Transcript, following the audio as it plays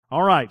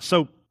All right,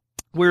 so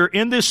we're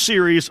in this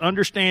series,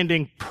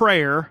 Understanding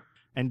Prayer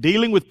and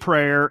Dealing with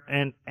Prayer,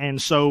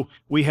 and so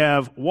we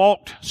have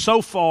walked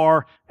so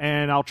far,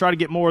 and I'll try to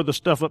get more of the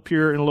stuff up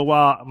here in a little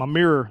while. My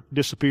mirror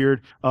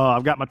disappeared.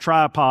 I've got my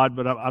tripod,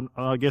 but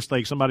I guess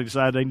somebody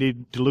decided they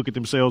needed to look at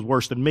themselves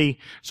worse than me,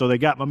 so they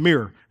got my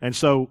mirror. And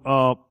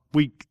so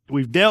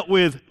we've dealt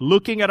with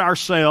looking at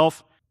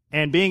ourselves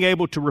and being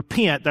able to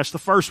repent. That's the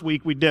first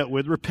week we dealt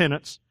with,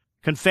 repentance,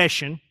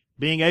 confession,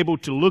 being able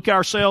to look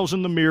ourselves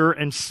in the mirror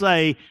and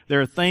say,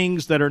 there are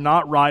things that are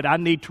not right. I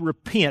need to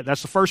repent.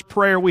 That's the first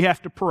prayer we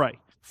have to pray.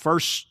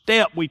 First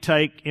step we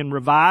take in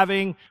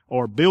reviving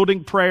or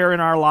building prayer in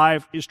our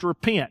life is to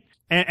repent.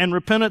 And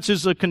repentance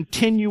is a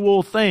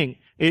continual thing.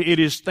 It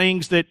is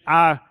things that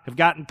I have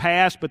gotten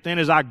past, but then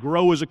as I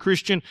grow as a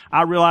Christian,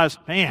 I realize,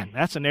 man,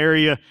 that's an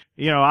area,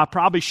 I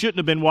probably shouldn't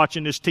have been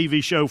watching this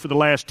TV show for the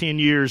last 10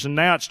 years, and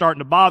now it's starting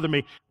to bother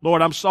me.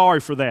 Lord, I'm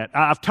sorry for that.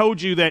 I've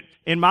told you that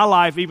in my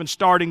life, even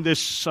starting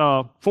this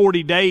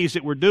 40 days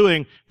that we're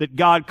doing, that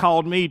God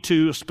called me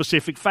to a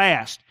specific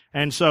fast.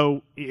 And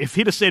so if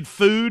he'd have said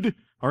food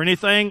or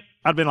anything,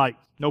 I'd have been like,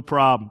 no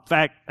problem. In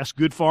fact, that's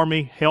good for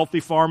me, healthy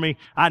for me.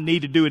 I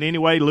need to do it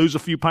anyway, lose a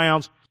few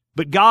pounds.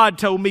 But God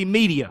told me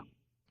media.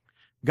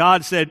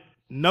 God said,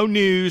 no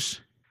news,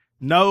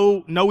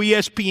 no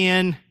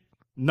ESPN,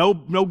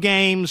 no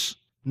games,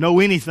 no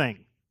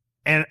anything.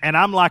 And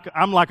I'm like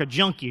a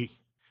junkie.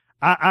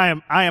 I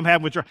am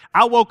having withdrawal.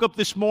 I woke up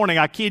this morning,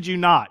 I kid you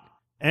not.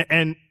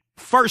 And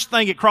first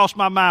thing that crossed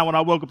my mind when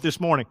I woke up this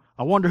morning,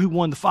 I wonder who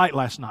won the fight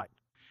last night.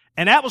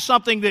 And that was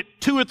something that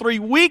 2 or 3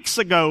 weeks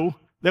ago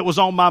that was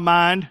on my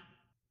mind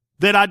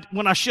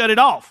when I shut it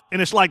off.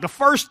 And it's like the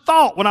first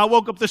thought when I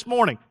woke up this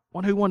morning,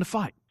 wonder who won the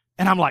fight.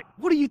 And I'm like,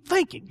 what are you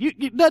thinking?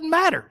 It doesn't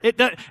matter.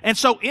 And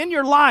so in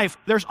your life,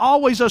 there's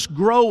always us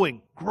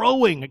growing,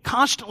 and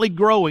constantly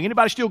growing.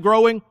 Anybody still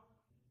growing?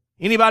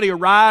 Anybody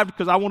arrived?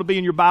 Because I want to be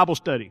in your Bible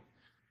study.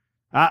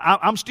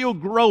 I'm still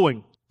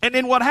growing. And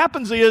then what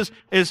happens is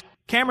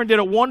Cameron did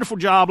a wonderful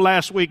job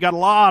last week, got a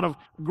lot of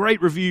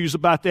great reviews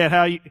about that.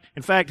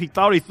 In fact, he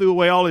thought he threw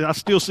away I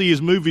still see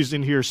his movies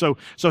in here. So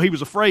he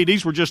was afraid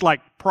these were just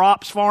like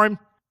props for him.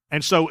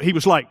 And so he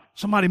was like,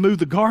 somebody move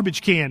the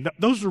garbage can.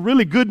 Those are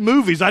really good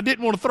movies. I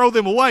didn't want to throw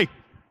them away.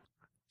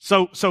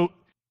 So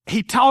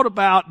he taught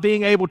about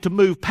being able to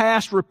move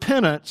past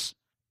repentance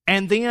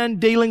and then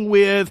dealing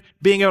with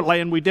being able to,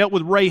 and we dealt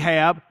with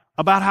Rahab,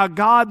 about how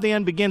God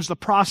then begins the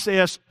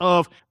process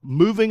of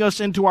moving us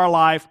into our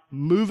life,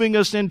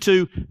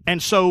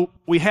 and so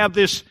we have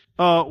this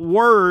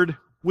word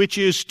which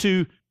is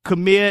to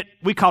commit.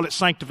 We call it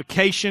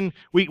sanctification.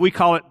 We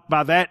call it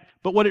by that.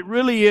 But what it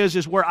really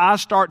is where I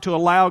start to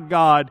allow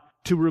God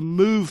to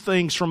remove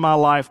things from my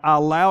life. I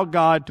allow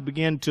God to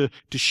begin to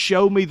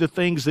show me the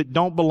things that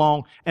don't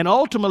belong. And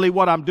ultimately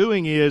what I'm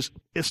doing is,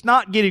 it's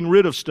not getting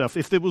rid of stuff.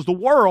 If it was the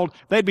world,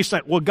 they'd be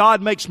saying, well,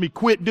 God makes me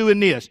quit doing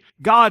this.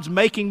 God's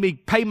making me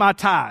pay my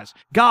tithes.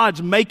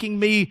 God's making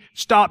me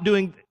stop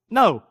doing.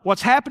 No,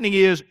 what's happening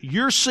is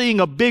you're seeing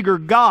a bigger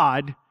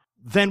God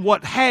than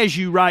what has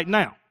you right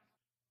now.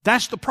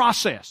 That's the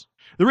process.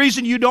 The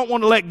reason you don't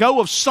want to let go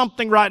of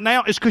something right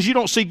now is because you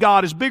don't see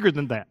God as bigger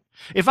than that.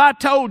 If I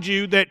told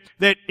you that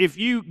if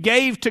you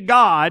gave to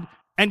God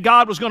and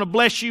God was going to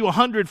bless you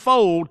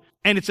 100-fold,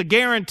 and it's a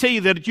guarantee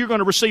that you're going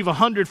to receive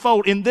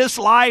 100-fold in this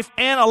life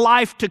and a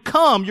life to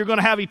come, you're going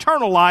to have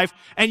eternal life,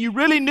 and you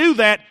really knew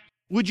that,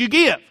 would you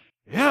give?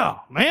 Yeah,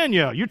 man,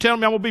 yeah. You're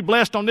telling me I'm going to be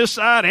blessed on this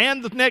side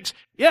and the next.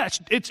 Yeah,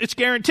 it's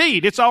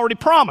guaranteed. It's already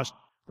promised.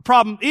 The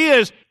problem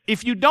is,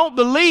 if you don't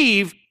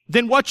believe,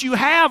 then what you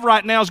have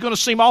right now is going to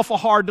seem awful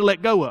hard to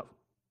let go of.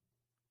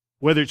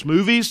 Whether it's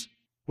movies,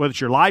 whether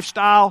it's your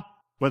lifestyle,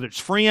 whether it's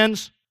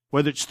friends,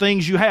 whether it's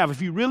things you have.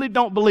 If you really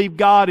don't believe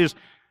God is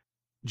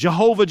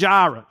Jehovah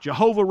Jireh,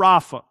 Jehovah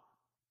Rapha,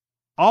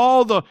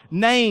 all the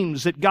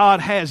names that God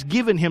has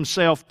given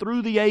Himself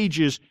through the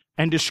ages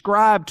and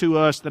described to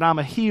us that I'm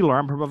a healer,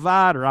 I'm a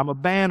provider, I'm a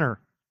banner,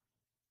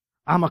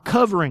 I'm a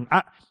covering.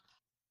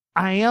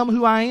 I am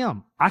who I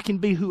am. I can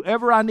be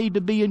whoever I need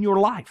to be in your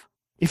life.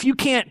 If you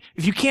can't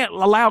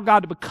allow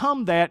God to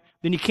become that,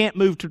 then you can't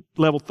move to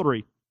level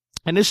 3.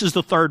 And this is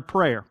the third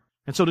prayer.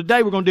 And so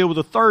today we're going to deal with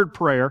the third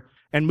prayer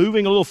and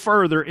moving a little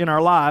further in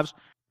our lives.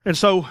 And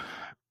so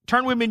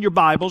turn with me in your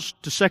Bibles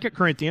to 2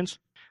 Corinthians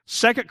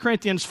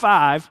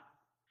 5,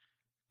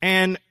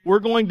 and we're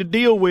going to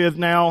deal with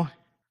now,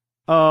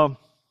 I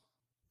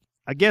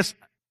guess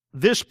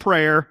this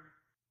prayer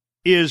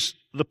is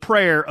the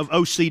prayer of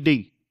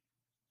OCD.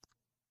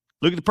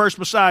 Look at the person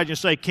beside you and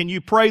say, can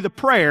you pray the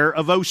prayer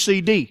of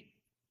OCD?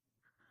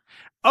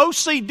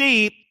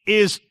 OCD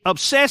is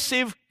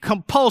obsessive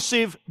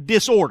compulsive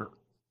disorder.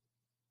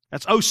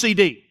 That's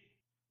OCD.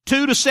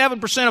 2 to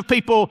 7% of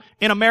people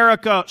in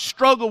America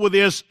struggle with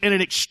this at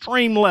an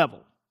extreme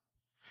level.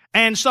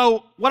 And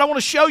so what I want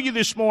to show you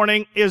this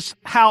morning is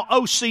how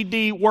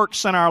OCD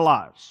works in our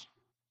lives.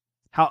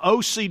 How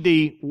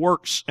OCD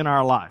works in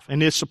our life.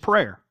 And it's a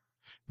prayer.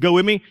 Go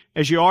with me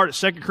as you are at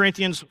 2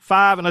 Corinthians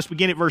 5, and let's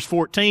begin at verse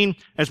 14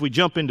 as we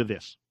jump into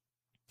this.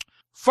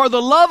 For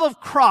the love of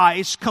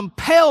Christ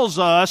compels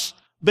us,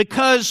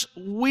 because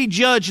we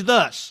judge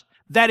thus,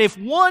 that if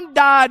one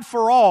died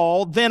for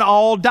all, then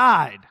all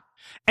died.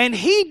 And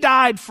he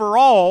died for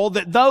all,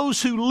 that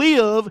those who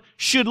live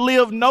should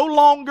live no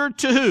longer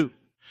to who?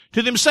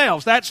 To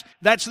themselves. That's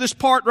this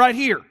part right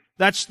here.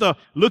 That's the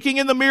looking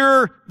in the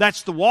mirror.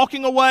 That's the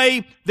walking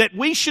away. That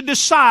we should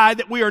decide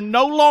that we are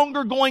no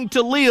longer going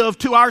to live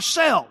to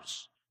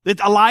ourselves. That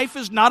life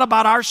is not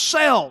about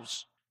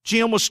ourselves.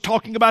 Jim was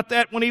talking about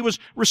that when he was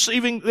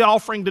receiving the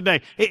offering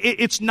today.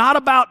 It's not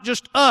about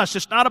just us.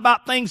 It's not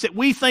about things that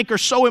we think are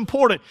so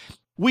important.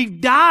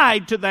 We've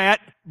died to that,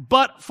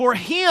 but for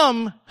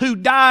Him who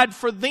died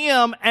for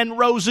them and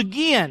rose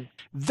again.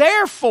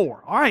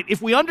 Therefore, all right,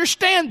 if we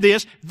understand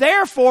this,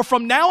 therefore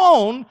from now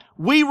on,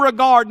 we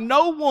regard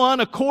no one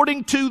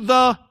according to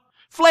the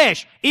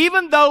flesh.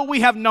 Even though we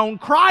have known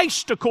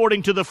Christ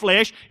according to the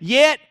flesh,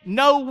 yet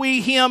know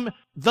we Him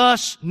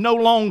thus no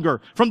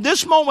longer. From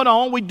this moment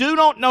on, we do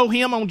not know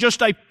Him on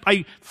just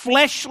a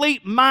fleshly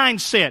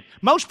mindset.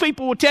 Most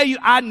people will tell you,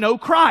 I know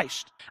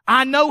Christ.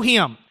 I know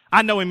Him.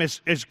 I know Him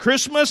as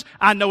Christmas.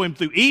 I know Him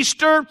through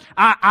Easter.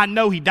 I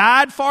know He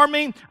died for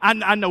me.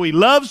 I know He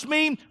loves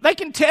me. They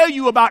can tell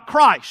you about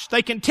Christ.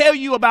 They can tell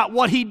you about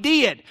what He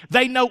did.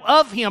 They know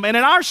of Him. And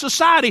in our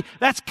society,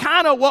 that's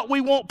kind of what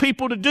we want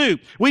people to do.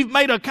 We've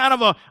made a kind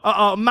of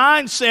a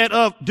mindset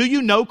of, do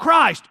you know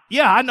Christ?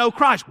 Yeah, I know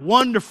Christ.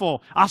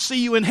 Wonderful. I'll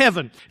see you in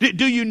heaven.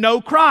 Do you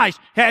know Christ?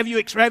 Have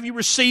you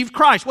received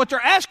Christ? What they're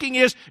asking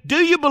is,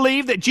 do you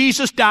believe that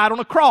Jesus died on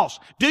a cross?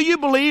 Do you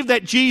believe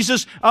that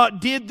Jesus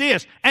did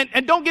this?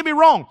 And don't get me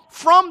wrong,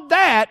 from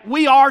that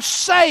we are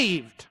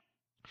saved.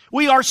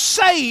 We are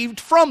saved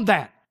from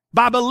that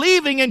by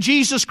believing in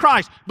Jesus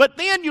Christ. But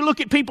then you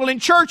look at people in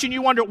church and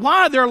you wonder,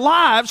 why are their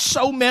lives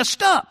so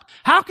messed up?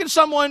 How can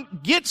someone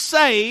get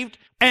saved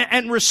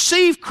and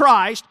receive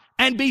Christ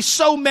and be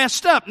so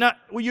messed up? Now,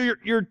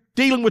 you're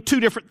dealing with two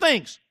different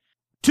things.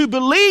 To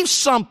believe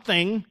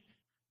something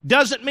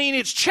doesn't mean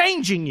it's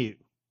changing you.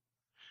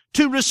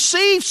 To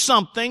receive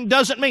something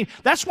doesn't mean.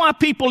 That's why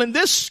people in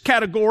this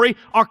category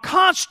are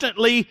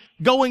constantly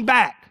going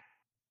back.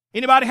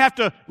 Anybody have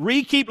to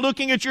keep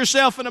looking at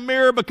yourself in a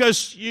mirror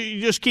because you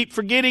just keep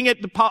forgetting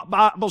it? The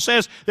Bible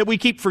says that we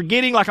keep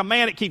forgetting, like a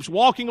man that keeps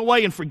walking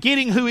away and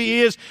forgetting who he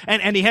is,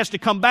 and he has to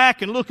come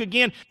back and look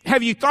again.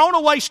 Have you thrown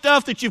away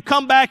stuff that you've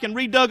come back and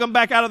redug them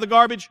back out of the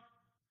garbage?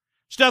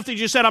 Stuff that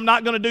you said, I'm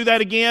not going to do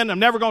that again. I'm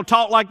never going to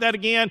talk like that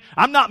again.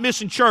 I'm not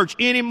missing church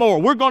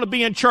anymore. We're going to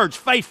be in church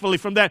faithfully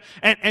from that.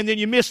 And then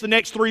you miss the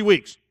next 3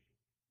 weeks.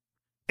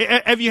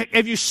 Have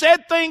you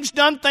said things,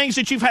 done things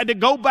that you've had to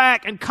go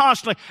back and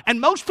constantly?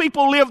 And most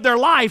people live their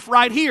life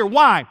right here.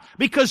 Why?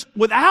 Because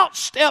without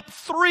step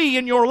 3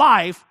 in your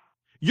life,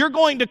 you're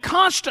going to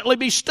constantly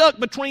be stuck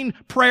between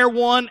prayer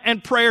 1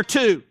 and prayer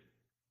 2.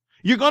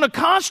 You're going to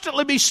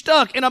constantly be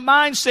stuck in a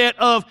mindset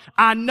of,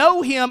 I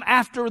know Him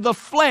after the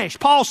flesh.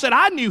 Paul said,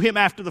 I knew Him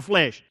after the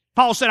flesh.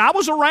 Paul said, I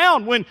was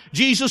around when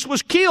Jesus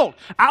was killed.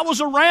 I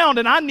was around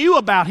and I knew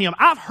about Him.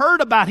 I've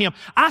heard about Him.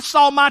 I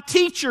saw my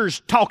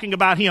teachers talking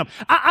about Him.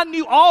 I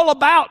knew all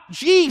about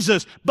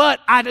Jesus, but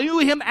I knew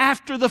Him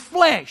after the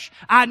flesh.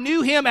 I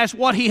knew Him as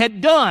what He had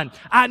done.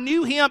 I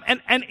knew Him,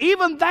 and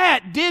even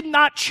that did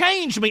not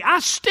change me. I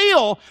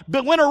still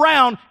went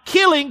around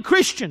killing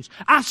Christians.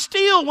 I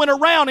still went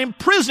around in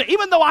prison.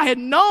 Even though I had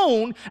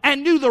known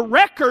and knew the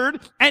record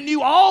and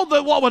knew all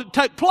what would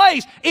take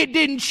place, it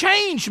didn't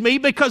change me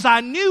because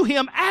I knew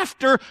Him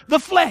after the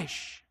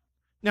flesh.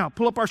 Now,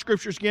 pull up our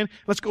scriptures again.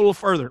 Let's go a little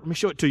further. Let me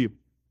show it to you.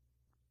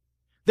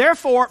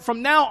 Therefore,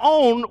 from now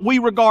on, we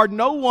regard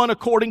no one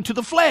according to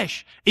the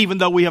flesh. Even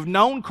though we have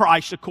known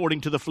Christ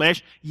according to the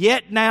flesh,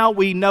 yet now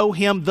we know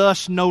Him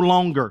thus no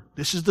longer.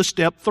 This is the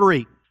step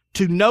 3.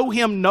 To know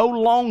Him no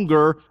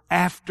longer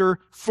after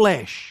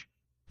flesh.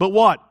 But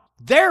what?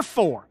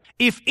 Therefore,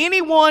 if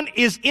anyone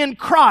is in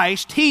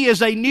Christ,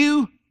 he's a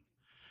new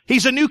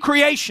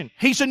creation.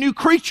 He's a new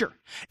creature.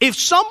 If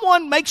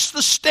someone makes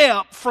the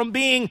step from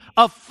being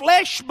a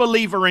flesh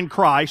believer in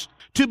Christ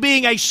to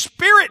being a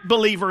spirit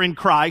believer in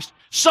Christ,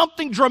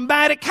 something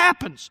dramatic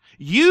happens.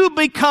 You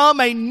become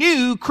a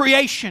new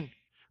creation.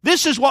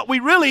 This is what we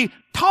really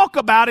talk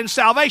about in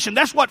salvation.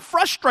 That's what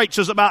frustrates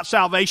us about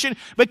salvation,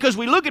 because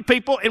we look at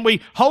people and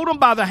we hold them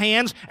by the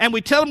hands and we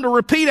tell them to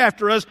repeat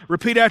after us.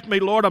 Repeat after me.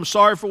 Lord, I'm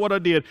sorry for what I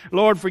did.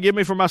 Lord, forgive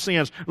me for my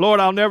sins.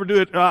 Lord, I'll never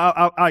do it.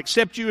 I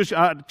accept you.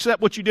 I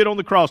accept what you did on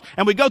the cross.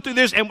 And we go through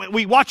this and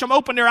we watch them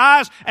open their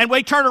eyes and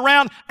we turn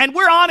around and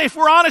we're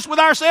honest with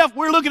ourselves.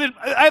 We're looking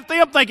at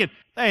them thinking,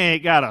 they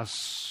ain't got a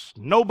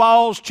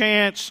snowball's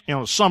chance in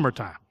the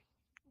summertime.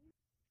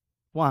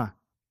 Why?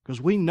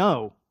 Because we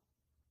know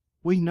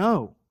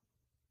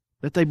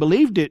that they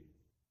believed it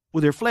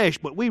with their flesh,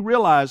 but we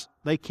realize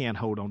they can't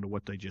hold on to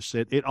what they just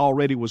said. It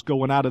already was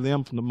going out of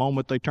them from the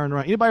moment they turned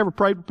around. Anybody ever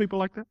prayed with people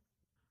like that?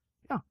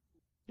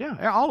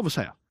 Yeah, all of us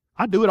have.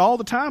 I do it all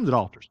the time at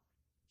altars.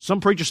 Some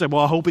preachers say,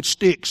 well, I hope it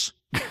sticks.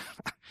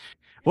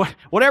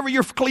 Whatever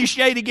your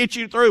cliche to get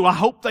you through, I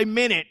hope they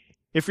meant it.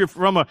 If you're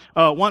from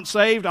a once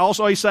saved,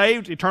 also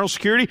saved, eternal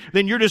security,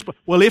 then you're just,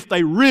 well, if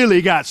they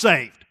really got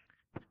saved.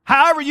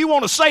 However you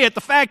want to say it,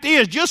 the fact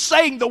is, just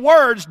saying the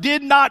words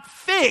did not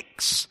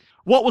fix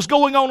what was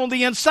going on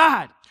the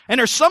inside. And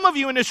there's some of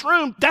you in this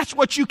room, that's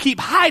what you keep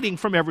hiding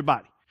from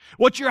everybody.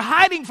 What you're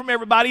hiding from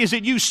everybody is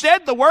that you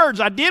said the words,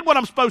 I did what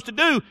I'm supposed to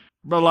do.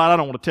 Brother Lott, I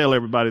don't want to tell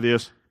everybody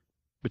this,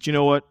 but you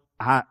know what?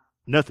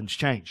 Nothing's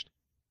changed.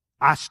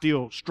 I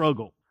still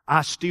struggle.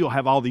 I still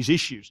have all these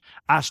issues.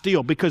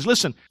 Because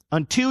listen,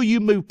 until you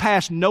move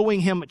past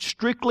knowing Him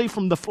strictly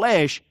from the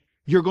flesh,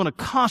 you're going to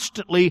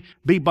constantly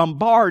be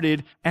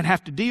bombarded and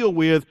have to deal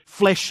with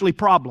fleshly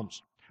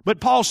problems. But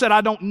Paul said,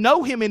 I don't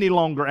know Him any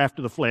longer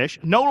after the flesh.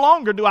 No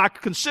longer do I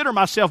consider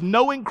myself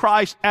knowing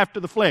Christ after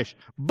the flesh.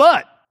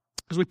 But,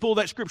 as we pull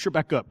that scripture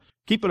back up,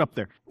 keep it up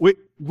there.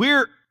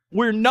 We're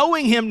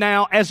knowing Him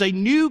now as a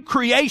new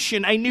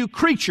creation, a new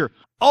creature.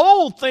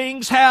 Old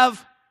things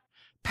have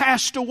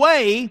passed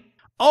away.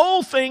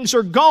 Old things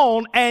are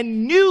gone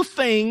and new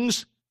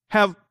things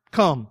have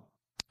come.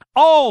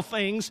 All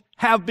things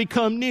have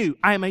become new.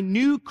 I am a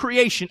new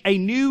creation, a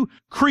new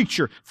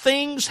creature.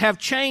 Things have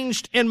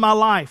changed in my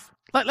life.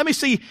 Let me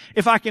see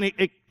if I can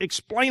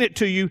explain it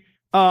to you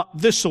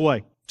this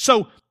way.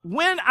 So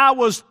when I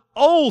was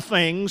old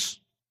things,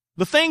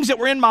 the things that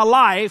were in my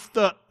life,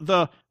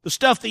 the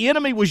stuff the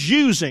enemy was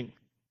using,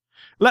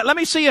 let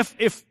me see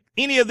if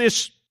any of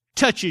this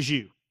touches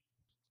you.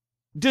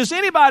 Does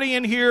anybody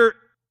in here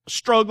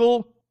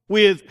struggle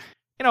with,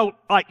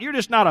 like you're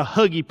just not a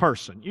huggy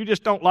person. You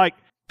just don't like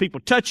people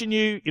touching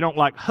you. You don't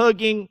like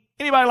hugging.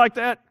 Anybody like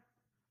that?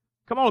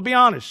 Come on, be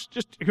honest.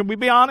 Can we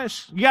be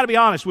honest? You got to be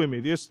honest with me.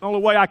 This is the only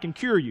way I can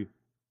cure you.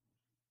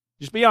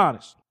 Just be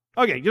honest.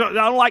 Okay, I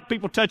don't like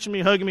people touching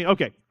me, hugging me.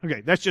 Okay,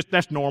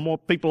 that's normal.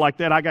 People like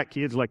that. I got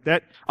kids like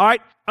that. All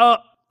right.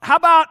 How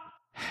about,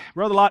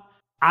 Brother Lott,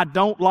 I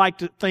don't like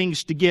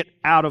things to get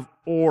out of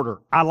order.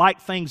 I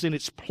like things in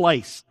its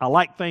place. I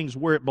like things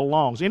where it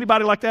belongs.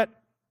 Anybody like that?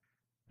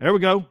 There we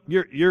go.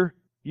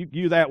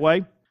 You that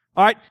way.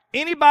 All right.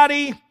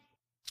 Anybody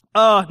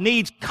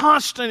needs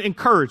constant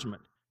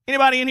encouragement?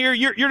 Anybody in here?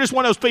 You're just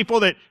one of those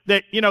people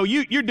that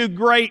you do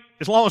great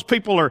as long as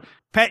people are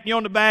patting you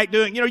on the back,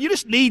 doing, you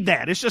just need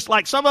that. It's just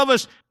like some of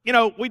us, we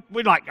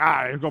like,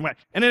 you're going back.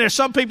 And then there's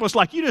some people, it's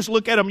like, you just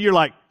look at them, you're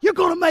like, you're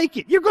going to make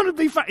it. You're going to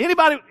be fine.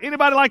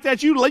 Anybody like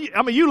that? You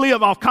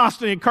live off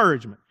constant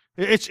encouragement.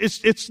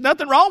 It's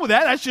nothing wrong with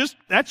that.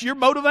 That's your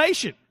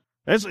motivation.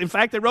 In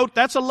fact, they wrote,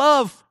 that's a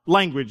love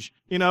language.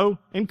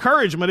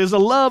 Encouragement is a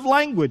love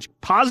language.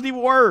 Positive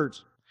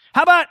words.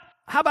 How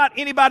about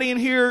anybody in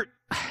here,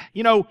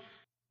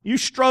 you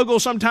struggle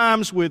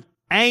sometimes with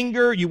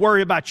anger. You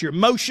worry about your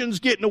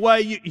emotions getting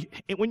away.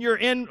 When you're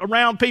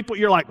around people,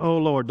 you're like, oh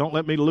Lord, don't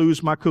let me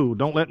lose my cool.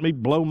 Don't let me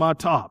blow my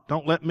top.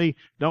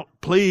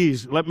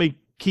 Please let me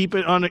keep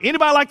it under.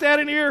 Anybody like that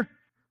in here?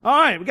 All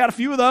right. We got a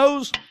few of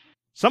those.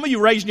 Some of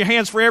you raising your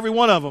hands for every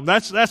one of them.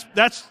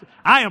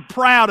 I am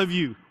proud of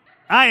you.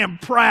 I am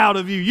proud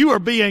of you. You are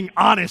being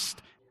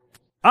honest.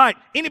 All right.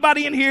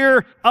 Anybody in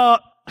here,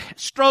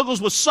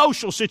 struggles with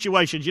social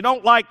situations? You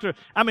don't like to,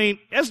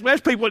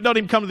 there's people that don't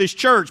even come to this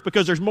church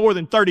because there's more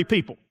than 30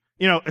 people.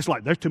 It's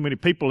like, there's too many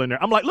people in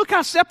there. I'm like, look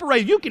how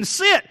separated. You can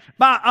sit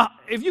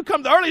if you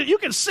come early, you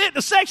can sit in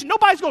the section.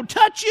 Nobody's going to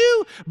touch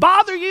you,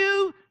 bother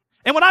you.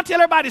 And when I tell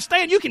everybody to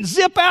stand, you can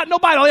zip out.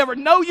 Nobody will ever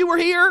know you were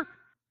here.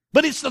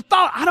 But it's the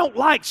thought. I don't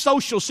like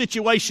social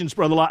situations,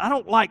 Brother Lott. I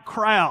don't like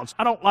crowds.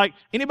 I don't like,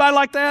 anybody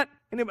like that?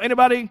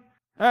 Anybody?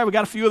 All right, we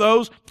got a few of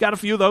those.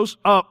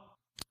 All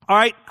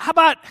right. How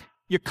about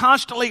you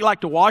constantly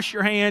like to wash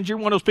your hands? You're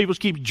one of those people who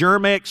keeps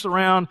Germ-X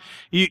around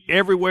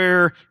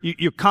everywhere.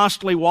 You're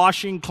constantly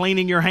washing,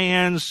 cleaning your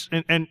hands.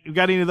 And you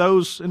got any of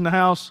those in the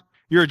house?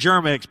 You're a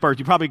Germ-X expert.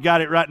 You probably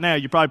got it right now.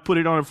 You probably put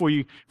it on before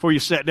you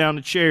sat down in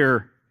the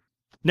chair.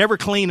 Never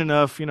clean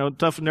enough.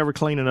 Tough and never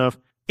clean enough.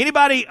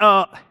 Anybody,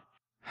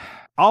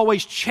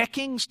 always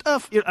checking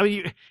stuff?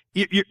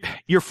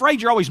 You're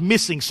afraid you're always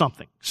missing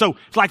something. So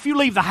it's like if you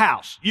leave the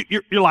house,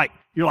 you're like,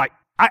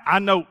 I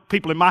know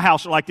people in my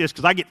house are like this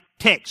because I get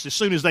texts as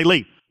soon as they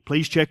leave.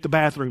 Please check the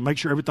bathroom. Make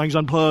sure everything's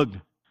unplugged.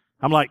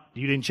 I'm like,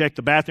 you didn't check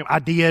the bathroom? I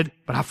did,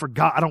 but I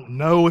forgot. I don't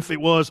know if it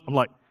was. I'm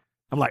like,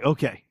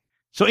 okay.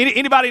 So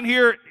anybody in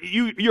here,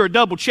 you're a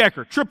double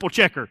checker, triple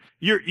checker.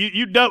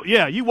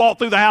 You walk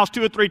through the house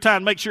 2 or 3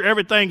 times, make sure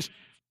everything's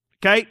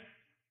okay.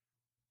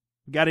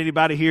 Got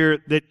anybody here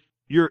that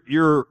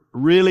you're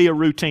really a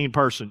routine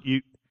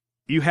person?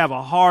 You have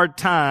a hard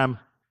time.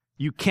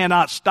 You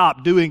cannot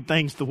stop doing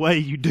things the way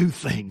you do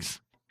things.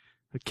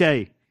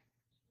 Okay.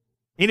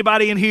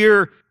 Anybody in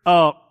here,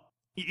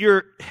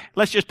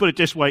 let's just put it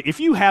this way. If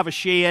you have a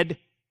shed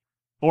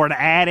or an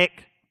attic,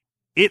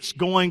 it's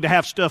going to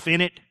have stuff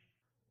in it.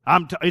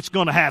 It's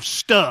going to have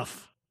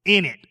stuff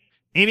in it.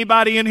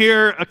 Anybody in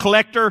here a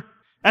collector?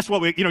 That's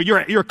what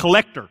you're a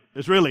collector.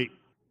 It's really,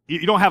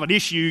 you don't have an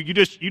issue. You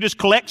just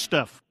collect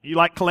stuff. You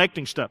like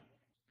collecting stuff.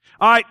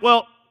 All right.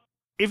 Well,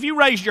 if you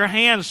raised your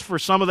hands for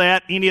some of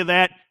that, any of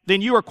that,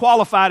 then you are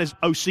qualified as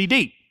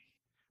OCD.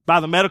 By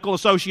the Medical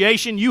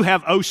Association, you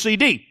have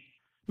OCD.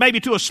 maybe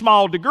to a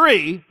small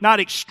degree, not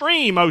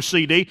extreme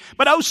OCD,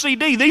 but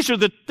OCD, these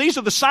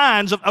are the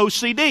signs of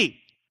OCD.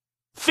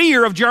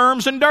 Fear of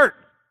germs and dirt.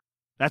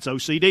 That's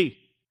OCD.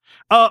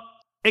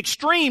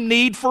 Extreme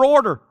need for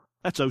order.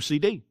 That's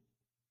OCD.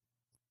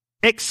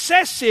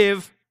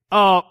 Excessive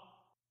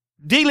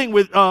dealing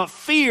with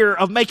fear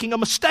of making a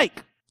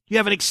mistake. You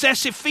have an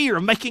excessive fear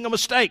of making a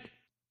mistake.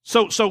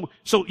 So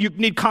you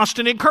need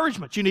constant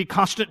encouragement. You need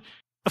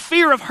a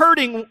fear of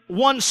hurting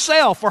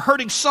oneself or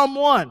hurting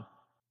someone.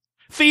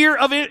 Fear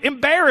of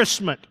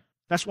embarrassment.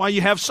 That's why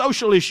you have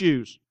social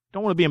issues.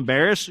 Don't want to be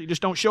embarrassed. You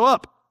just don't show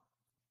up.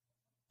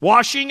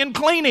 Washing and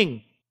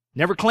cleaning.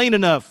 Never clean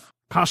enough.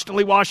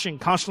 Constantly washing,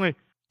 constantly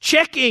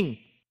checking.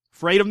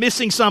 Afraid of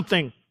missing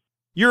something.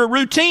 You're a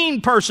routine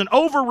person,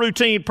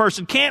 over-routine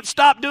person. Can't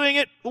stop doing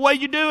it the way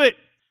you do it.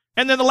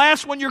 And then the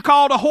last one, you're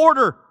called a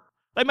hoarder.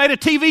 They made a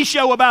TV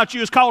show about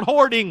you. It's called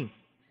hoarding.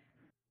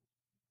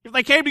 If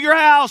they came to your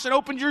house and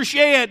opened your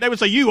shed, they would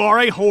say, you are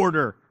a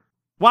hoarder.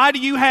 Why do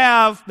you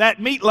have that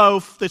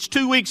meatloaf that's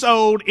 2 weeks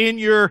old in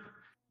your,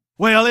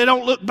 well, it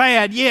don't look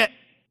bad yet.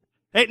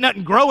 Ain't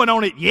nothing growing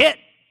on it yet.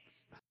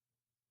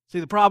 See,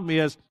 the problem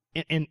is,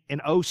 in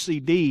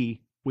OCD,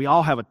 we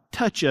all have a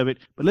touch of it.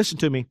 But listen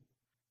to me.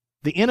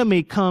 The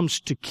enemy comes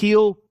to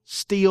kill,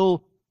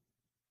 steal.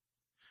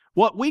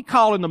 What we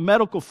call in the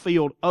medical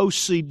field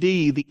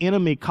OCD, the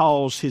enemy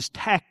calls his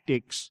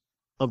tactics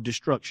of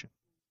destruction.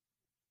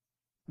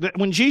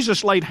 When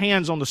Jesus laid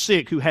hands on the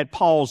sick who had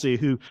palsy,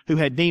 who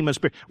had demons,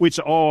 we'd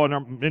say, oh,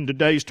 in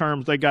today's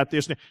terms, they got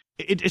this.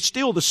 It's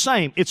still the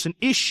same. It's an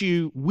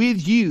issue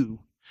with you.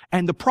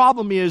 And the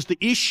problem is the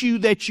issue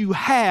that you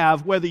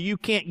have, whether you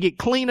can't get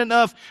clean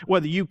enough,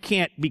 whether you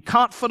can't be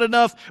confident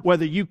enough,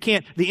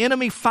 the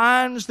enemy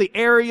finds the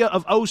area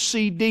of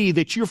OCD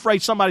that you're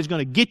afraid somebody's going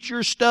to get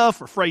your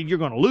stuff, afraid you're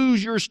going to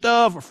lose your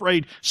stuff,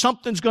 afraid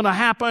something's going to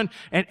happen,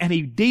 and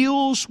he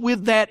deals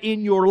with that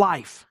in your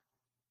life.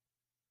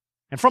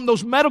 And from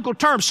those medical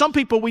terms, some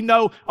people we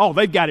know, oh,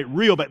 they've got it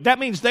real bad. That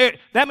means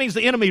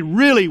the enemy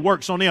really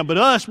works on them, but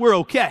us, we're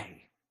okay.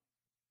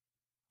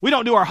 We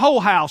don't do our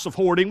whole house of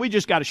hoarding. We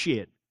just got a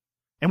shed.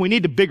 And we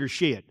need a bigger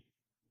shed.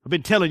 I've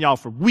been telling y'all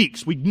for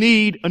weeks, we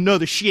need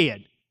another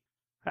shed.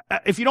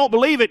 If you don't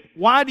believe it,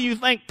 why do you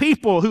think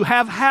people who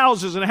have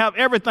houses and have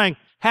everything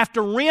have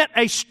to rent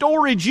a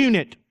storage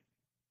unit?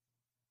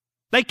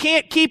 They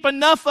can't keep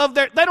enough of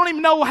they don't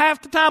even know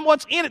half the time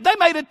what's in it. They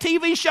made a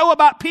TV show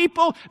about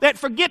people that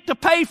forget to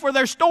pay for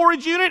their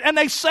storage unit and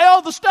they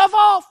sell the stuff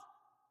off.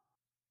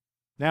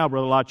 Now,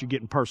 Brother Lott, you're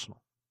getting personal.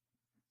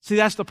 See,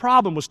 that's the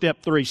problem with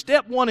step 3.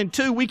 Step 1 and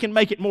 2, we can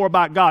make it more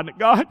about God.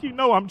 God, you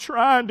know I'm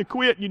trying to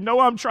quit. You know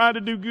I'm trying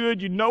to do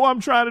good. You know I'm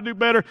trying to do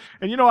better.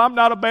 And you know I'm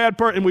not a bad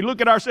person. And we look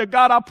at ourselves,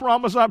 God, I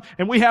promise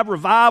and we have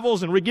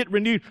revivals and we get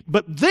renewed.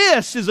 But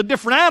this is a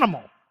different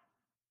animal.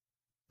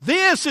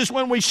 This is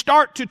when we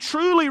start to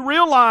truly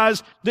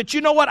realize that,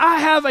 you know what, I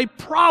have a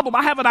problem.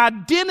 I have an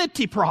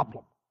identity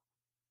problem.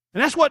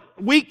 And that's what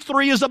week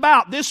 3 is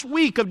about. This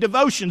week of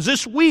devotions,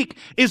 this week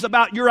is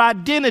about your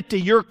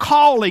identity, your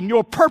calling,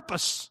 your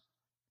purpose.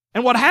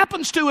 And what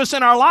happens to us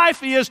in our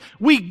life is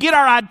we get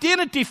our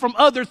identity from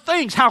other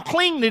things, how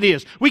clean it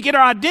is. We get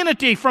our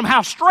identity from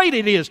how straight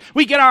it is.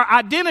 We get our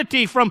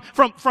identity from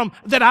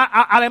that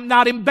I am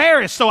not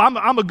embarrassed, so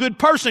I'm a good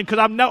person because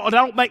I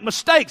don't make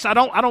mistakes. I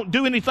don't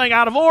do anything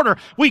out of order.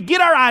 We get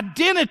our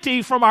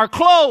identity from our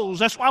clothes.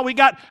 That's why we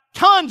got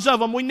tons of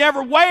them we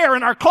never wear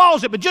in our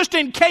closet, but just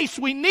in case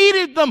we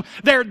needed them,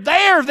 they're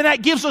there, then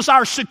that gives us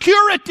our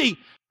security.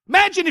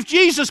 Imagine if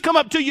Jesus come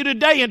up to you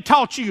today and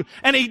taught you,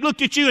 and he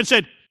looked at you and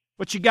said,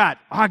 what you got?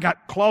 Oh, I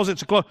got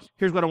closets of clothes.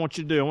 Here's what I want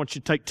you to do. I want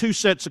you to take 2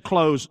 sets of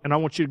clothes, and I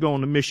want you to go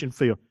on the mission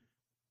field.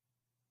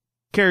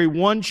 Carry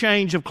 1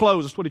 change of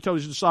clothes. That's what he told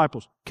his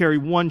disciples. Carry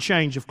 1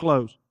 change of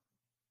clothes.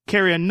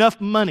 Carry enough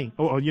money.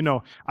 Oh, you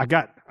know, I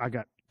got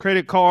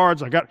credit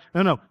cards.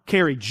 No.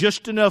 Carry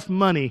just enough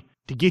money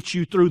to get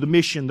you through the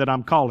mission that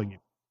I'm calling you.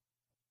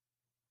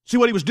 See,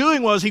 what he was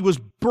doing was he was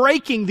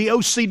breaking the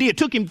OCD. It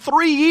took him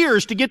 3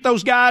 years to get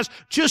those guys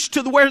just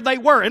to where they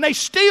were. And they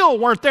still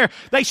weren't there.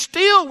 They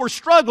still were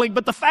struggling.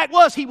 But the fact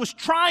was he was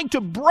trying to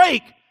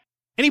break.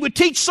 And he would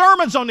teach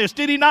sermons on this.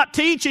 Did he not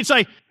teach? He'd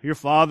say, your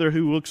Father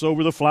who looks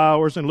over the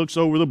flowers and looks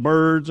over the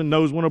birds and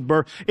knows when a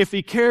bird, if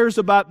he cares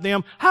about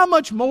them, how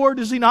much more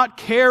does he not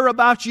care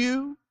about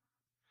you?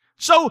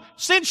 So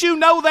since you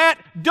know that,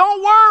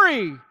 don't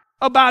worry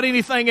about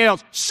anything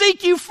else.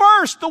 Seek you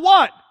first the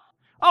what?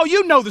 Oh,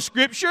 you know the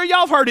scripture.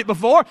 Y'all have heard it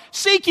before.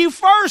 Seek you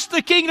first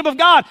the kingdom of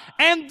God.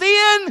 And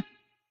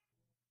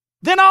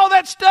then all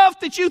that stuff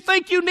that you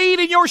think you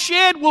need in your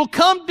shed will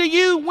come to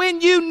you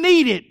when you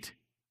need it.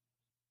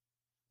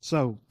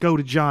 So go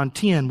to John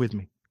 10 with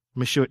me. Let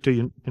me show it to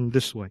you in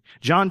this way.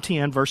 John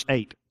 10, verse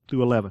 8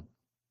 through 11.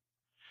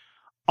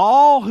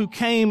 All who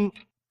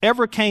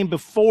ever came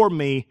before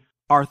me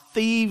are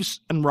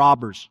thieves and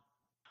robbers.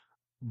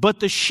 But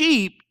the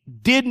sheep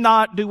did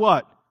not do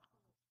what?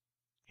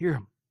 Hear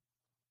him.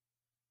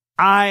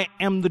 I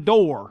am the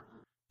door.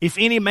 If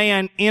any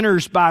man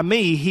enters by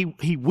me,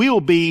 he will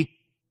be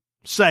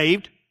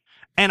saved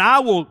and I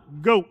will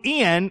go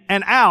in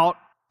and out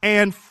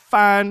and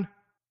find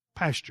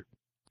pasture.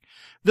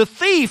 The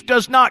thief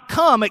does not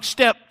come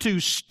except to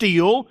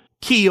steal,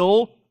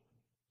 kill,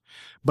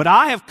 but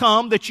I have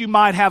come that you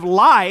might have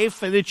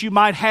life and that you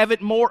might have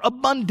it more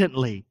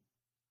abundantly.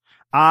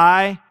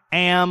 I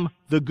am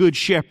the good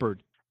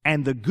shepherd,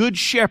 and the good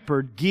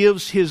shepherd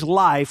gives his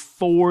life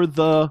for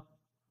the...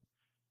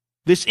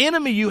 This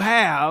enemy you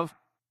have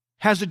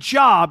has a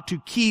job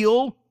to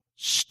kill,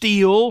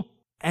 steal,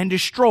 and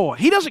destroy.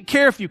 He doesn't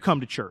care if you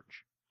come to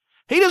church.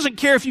 He doesn't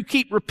care if you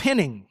keep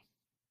repenting.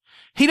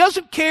 He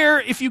doesn't care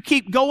if you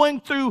keep going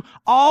through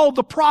all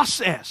the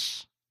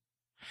process.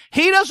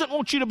 He doesn't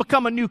want you to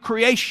become a new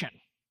creation.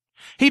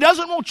 He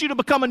doesn't want you to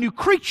become a new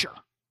creature.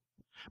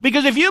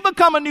 Because if you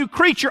become a new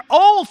creature,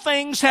 all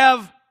things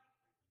have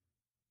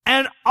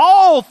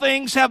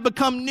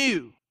become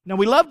new. Now,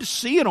 we love to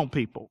see it on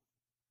people,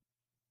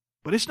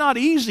 but it's not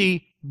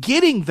easy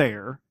getting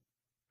there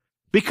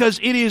because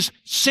it is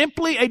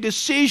simply a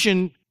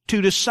decision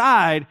to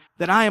decide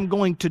that I am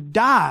going to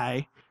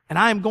die and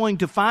I am going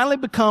to finally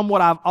become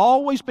what I've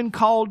always been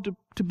called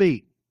to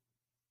be.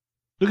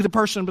 Look at the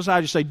person beside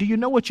you and say, do you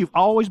know what you've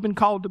always been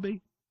called to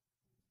be?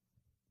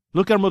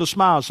 Look at them with a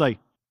smile and say,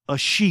 a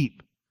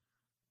sheep.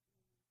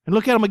 And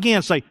look at them again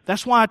and say,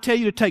 that's why I tell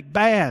you to take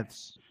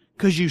baths,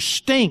 because you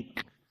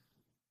stink.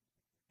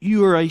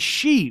 You are a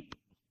sheep.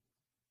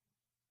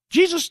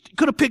 Jesus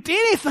could have picked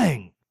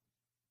anything.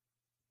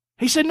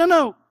 He said,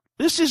 no,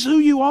 this is who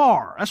you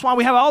are. That's why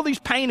we have all these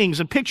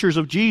paintings and pictures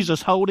of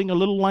Jesus holding a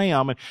little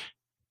lamb. And,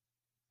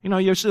 you know,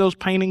 you see those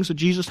paintings of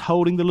Jesus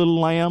holding the little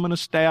lamb and a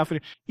staff.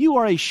 You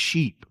are a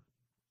sheep.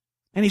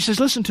 And he says,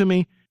 listen to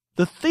me,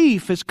 the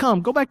thief has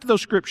come. Go back to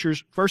those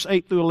scriptures, verse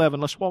 8 through 11.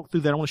 Let's walk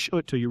through that. I want to show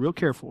it to you real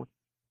carefully.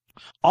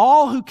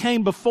 All who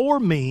came before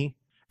me,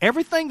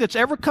 everything that's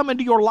ever come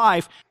into your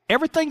life,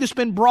 everything that's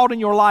been brought in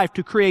your life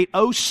to create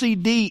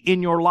OCD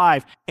in your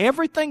life,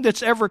 everything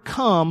that's ever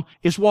come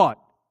is what?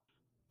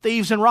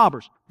 Thieves and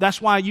robbers.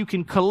 That's why you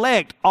can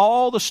collect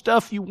all the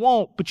stuff you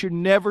want, but you're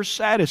never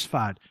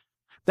satisfied.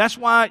 That's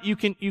why you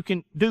can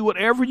do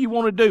whatever you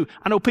want to do.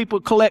 I know people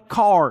collect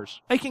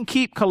cars. They can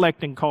keep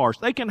collecting cars.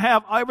 They can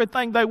have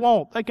everything they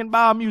want. They can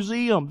buy a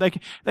museum.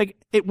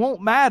 It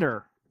won't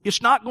matter.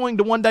 It's not going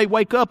to one day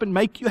wake up and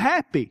make you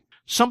happy.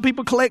 Some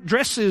people collect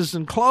dresses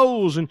and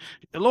clothes and,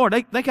 Lord,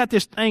 they got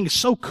this thing. It's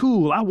so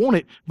cool. I want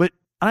it, but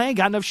I ain't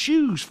got enough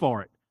shoes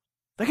for it.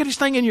 They got this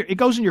thing it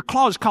goes in your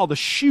closet. It's called the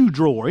shoe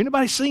drawer.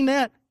 Anybody seen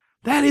that?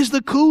 That is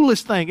the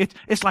coolest thing.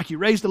 It's like you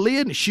raise the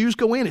lid and the shoes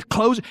go in. It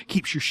closes,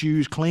 keeps your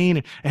shoes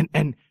clean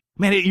and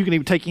man, you can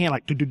even take your hand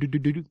like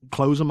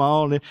close them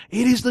all. And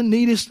it is the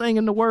neatest thing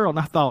in the world.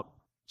 And I thought,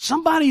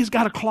 somebody's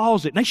got a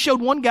closet. And they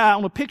showed one guy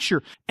on a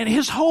picture and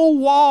his whole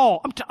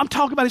wall, I'm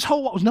talking about his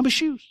whole wall, was number of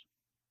shoes.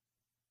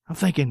 I'm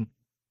thinking,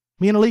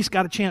 me and Elise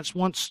got a chance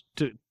once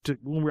to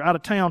when we were out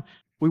of town,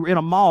 we were in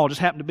a mall,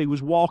 just happened to be,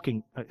 was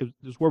walking. It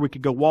was where we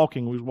could go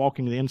walking. We was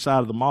walking the inside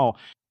of the mall.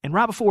 And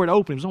right before it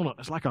opened, it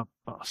was like a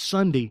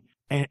Sunday,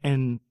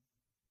 and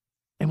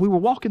we were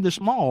walking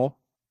this mall,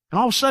 and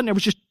all of a sudden there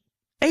was just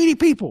 80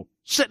 people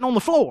sitting on the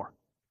floor.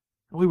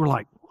 And we were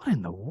like, what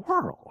in the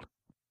world?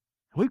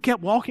 And we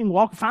kept walking.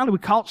 Finally, we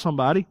caught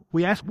somebody.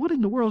 We asked, what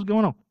in the world is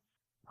going on?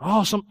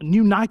 Oh, some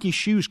new Nike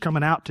shoes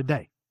coming out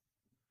today.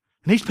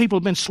 And these people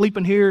have been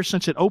sleeping here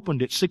since it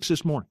opened at 6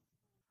 this morning.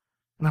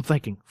 And I'm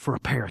thinking, for a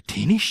pair of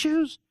tennis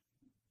shoes?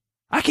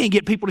 I can't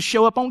get people to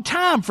show up on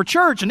time for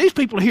church, and these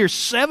people are here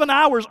 7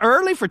 hours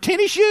early for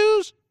tennis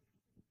shoes?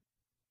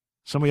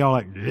 Some of y'all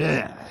are like,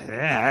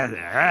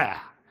 yeah.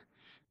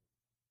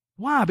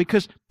 Why?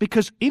 Because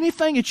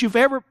anything that you've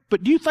ever,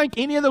 but do you think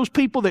any of those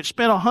people that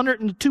spent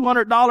 $100 and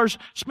 $200,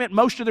 spent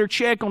most of their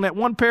check on that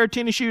one pair of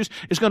tennis shoes,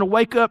 is going to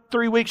wake up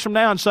 3 weeks from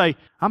now and say,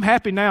 I'm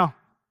happy now?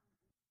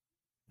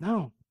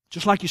 No.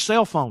 Just like your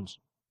cell phones.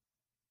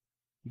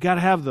 You got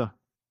to have the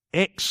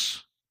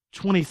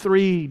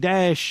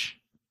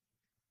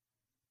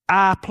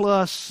X23-I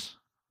Plus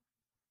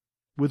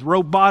with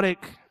robotic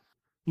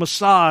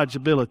massage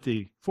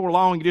ability. Before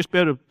long, you just be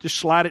able to just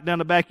slide it down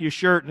the back of your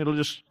shirt and it'll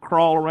just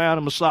crawl around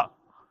and massage.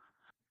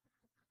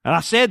 And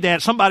I said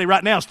that, somebody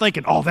right now is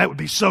thinking, oh, that would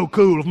be so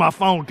cool if my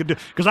phone could do,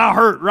 because I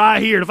hurt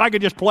right here. If I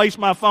could just place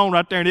my phone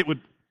right there and it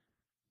would.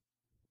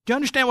 Do you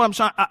understand what I'm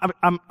saying?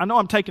 I know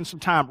I'm taking some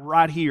time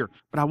right here,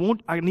 but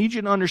I need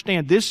you to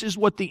understand this is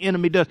what the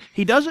enemy does.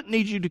 He doesn't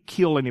need you to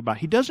kill anybody.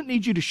 He doesn't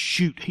need you to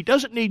shoot. He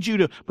doesn't need you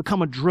to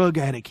become a drug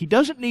addict. He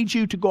doesn't need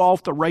you to go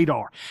off the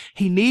radar.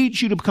 He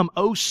needs you to become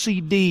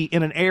OCD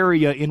in an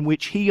area in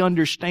which he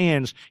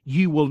understands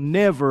you will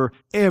never,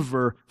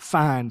 ever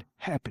find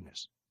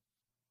happiness.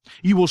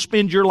 You will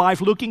spend your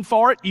life looking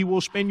for it. You will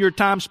spend your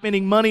time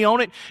spending money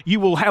on it. You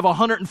will have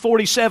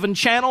 147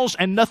 channels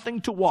and nothing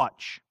to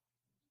watch.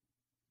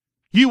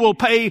 You will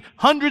pay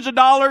hundreds of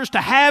dollars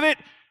to have it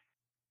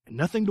and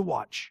nothing to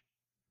watch.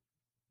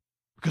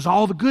 Because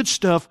all the good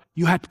stuff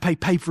you have to pay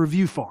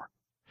pay-per-view for.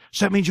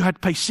 So that means you have to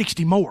pay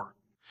 60 more.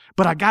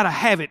 But I got to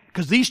have it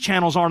because these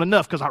channels aren't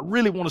enough because I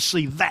really want to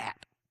see that.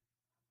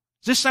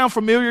 Does this sound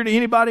familiar to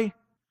anybody?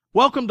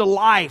 Welcome to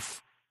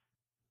life.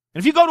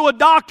 And if you go to a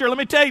doctor, let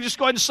me tell you, just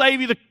go ahead and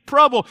save you the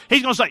trouble.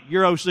 He's going to say,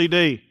 you're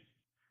OCD.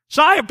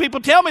 So I have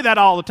people tell me that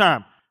all the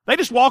time. They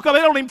just walk up.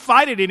 They don't even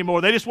fight it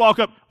anymore. They just walk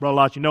up, Brother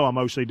Lott, you know I'm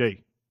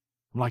OCD.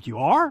 I'm like, you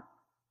are?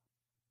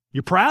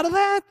 You're proud of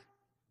that?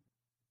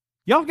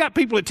 Y'all got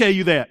people that tell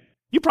you that.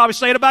 You probably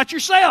say it about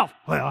yourself.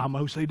 Well, I'm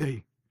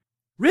OCD.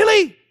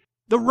 Really?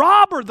 The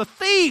robber, the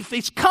thief,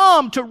 he's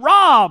come to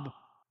rob.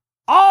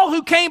 All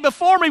who came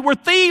before me were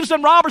thieves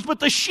and robbers, but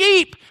the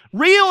sheep,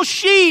 real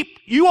sheep,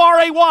 you are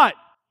a what?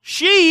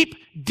 Sheep,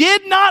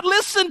 did not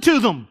listen to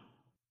them.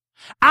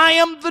 I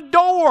am the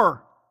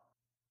door.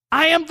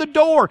 I am the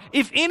door.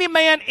 If any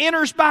man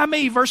enters by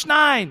me, verse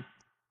 9.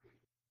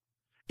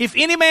 If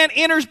any man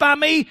enters by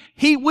me,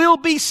 he will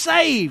be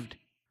saved.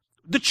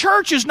 The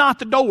church is not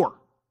the door.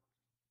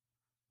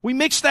 We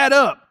mix that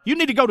up. You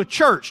need to go to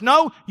church.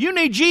 No, you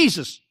need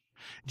Jesus.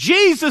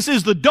 Jesus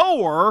is the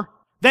door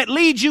that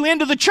leads you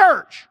into the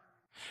church.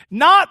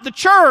 Not the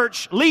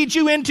church leads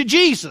you into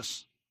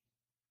Jesus.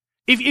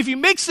 If you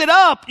mix it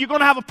up, you're going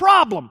to have a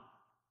problem.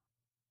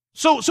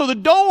 So the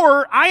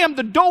door, I am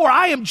the door,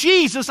 I am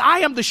Jesus, I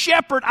am the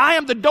shepherd, I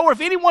am the door.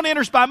 If anyone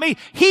enters by me,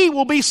 he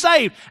will be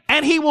saved.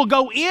 And he will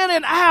go in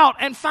and out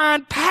and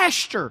find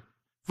pasture.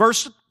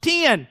 Verse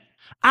 10,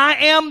 I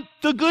am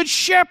the good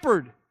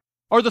shepherd.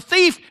 Or the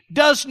thief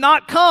does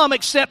not come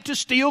except to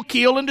steal,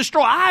 kill, and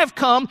destroy. I have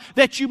come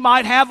that you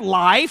might have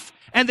life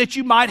and that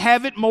you might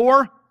have it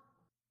more.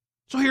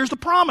 So here's the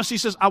promise. He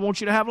says, I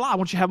want you to have life. I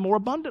want you to have more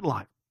abundant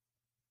life.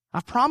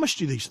 I've promised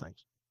you these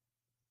things.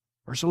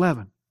 Verse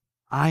 11,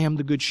 I am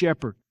the good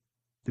shepherd.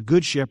 The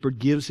good shepherd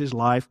gives his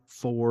life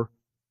for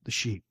the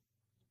sheep.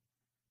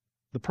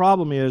 The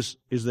problem is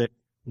that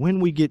when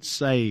we get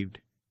saved,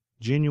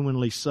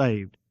 genuinely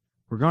saved,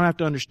 we're going to have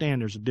to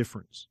understand there's a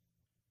difference.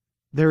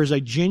 There is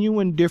a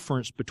genuine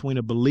difference between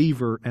a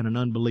believer and an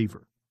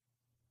unbeliever.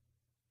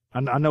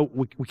 I know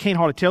we can't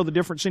hardly tell the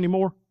difference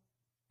anymore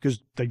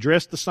because they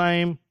dress the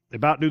same, they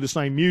about do the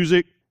same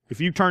music. If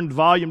you turn the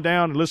volume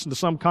down and listen to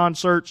some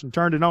concerts and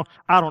turn it on,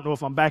 I don't know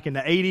if I'm back in the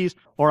 80s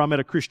or I'm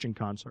at a Christian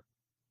concert.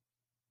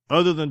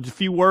 Other than the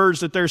few words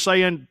that they're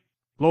saying,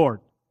 Lord.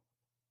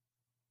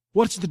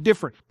 What's the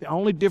difference? The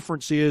only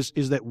difference is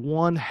that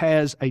one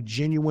has a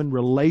genuine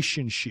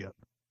relationship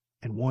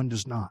and one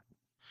does not.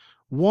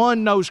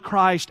 One knows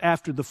Christ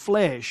after the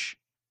flesh,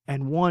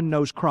 and one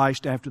knows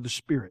Christ after the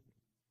Spirit.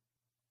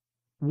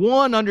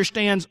 One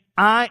understands,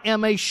 I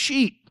am a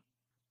sheep.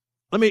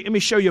 Let me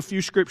show you a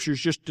few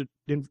scriptures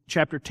in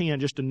chapter 10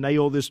 just to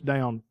nail this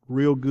down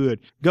real good.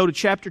 Go to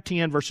chapter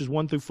 10, verses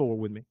 1 through 4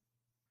 with me.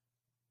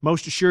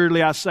 Most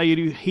assuredly I say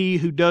to you, he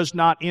who does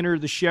not enter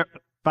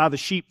by the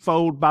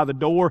sheepfold by the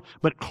door,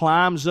 but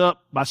climbs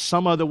up by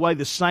some other way,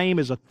 the same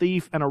is a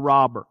thief and a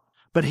robber.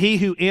 But he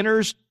who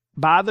enters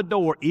by the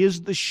door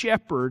is the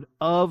shepherd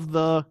of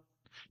the...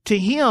 To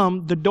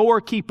him the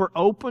doorkeeper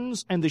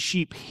opens and the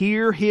sheep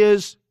hear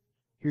his...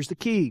 Here's the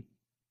key.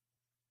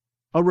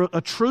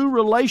 A true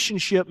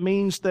relationship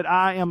means that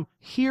I am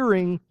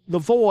hearing the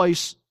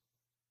voice.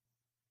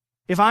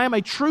 If I am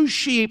a true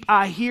sheep,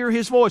 I hear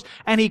his voice.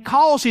 And he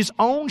calls his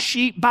own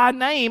sheep by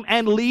name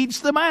and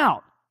leads them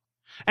out.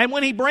 And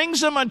when he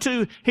brings them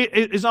unto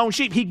his own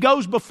sheep, he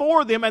goes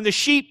before them and the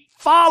sheep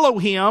follow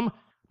him.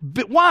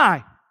 But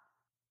why?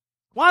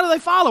 Why do they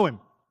follow him?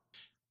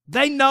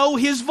 They know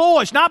his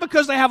voice. Not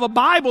because they have a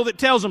Bible that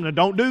tells them to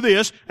don't do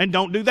this and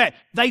don't do that.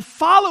 They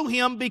follow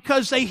him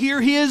because they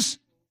hear his.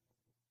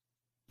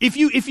 If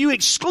you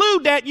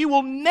exclude that, you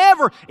will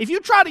never, if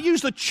you try to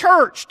use the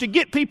church to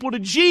get people to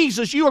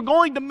Jesus, you are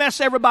going to mess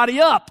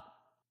everybody up.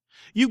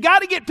 You've got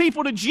to get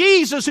people to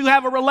Jesus who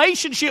have a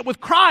relationship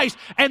with Christ,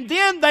 and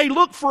then they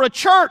look for a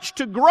church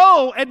to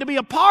grow and to be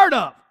a part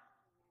of.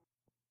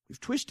 We've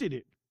twisted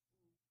it.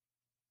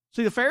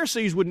 See, the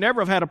Pharisees would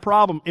never have had a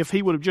problem if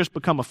he would have just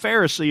become a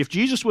Pharisee. If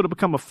Jesus would have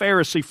become a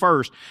Pharisee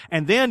first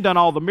and then done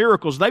all the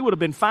miracles, they would have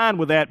been fine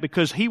with that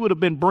because he would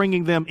have been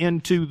bringing them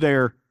into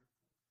their...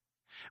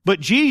 But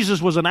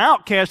Jesus was an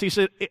outcast. He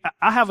said,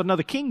 I have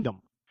another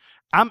kingdom.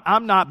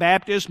 I'm not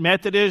Baptist,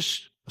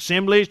 Methodist,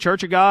 Assemblies,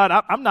 Church of God.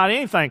 I'm not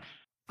anything.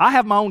 I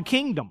have my own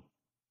kingdom.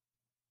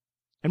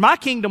 And my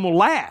kingdom will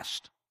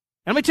last.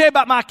 And let me tell you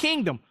about my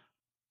kingdom.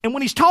 And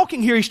when he's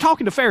talking here, he's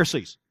talking to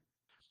Pharisees.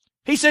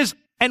 He says,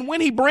 and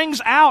when he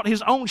brings out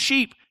his own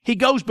sheep, he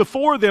goes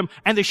before them,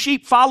 and the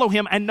sheep follow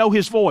him and know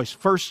his voice.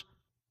 First,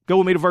 go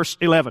with me to verse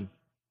 11.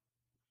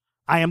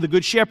 I am the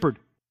good shepherd.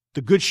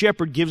 The good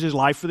shepherd gives his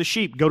life for the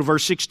sheep. Go to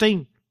verse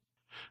 16.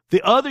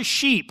 The other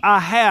sheep I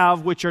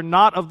have which are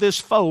not of this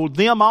fold,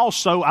 them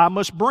also I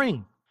must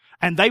bring.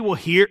 And they will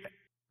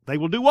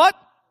do what?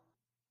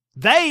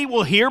 They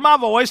will hear my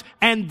voice,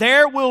 and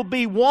there will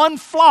be one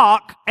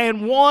flock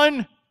and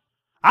one...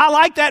 I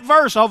like that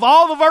verse. Of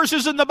all the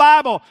verses in the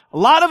Bible, a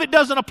lot of it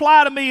doesn't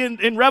apply to me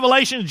in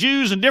Revelation,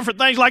 Jews, and different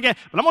things like that.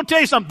 But I'm going to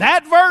tell you something.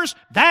 That verse,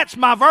 that's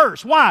my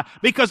verse. Why?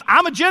 Because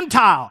I'm a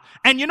Gentile.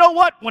 And you know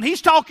what? When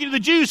he's talking to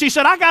the Jews, he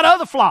said, I got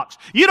other flocks.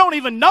 You don't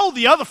even know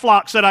the other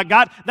flocks that I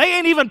got. They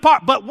ain't even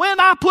part. But when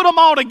I put them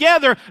all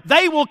together,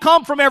 they will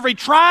come from every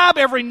tribe,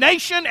 every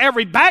nation,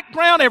 every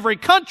background, every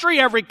country,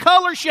 every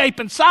color, shape,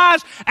 and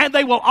size, and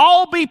they will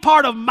all be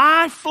part of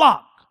my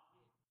flock.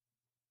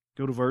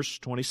 Go to verse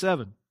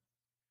 27.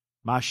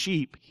 My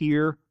sheep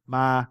hear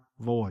my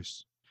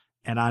voice,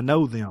 and I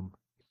know them,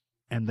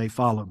 and they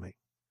follow me.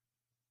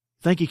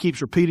 Think he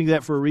keeps repeating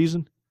that for a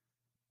reason?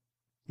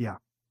 Yeah.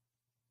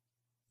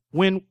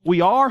 When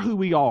we are who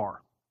we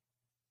are,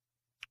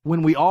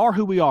 when we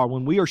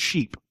are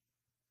sheep,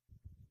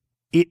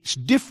 it's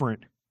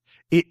different.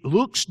 It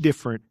looks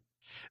different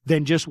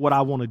than just what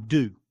I want to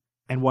do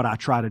and what I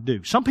try to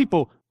do. Some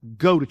people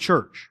go to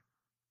church.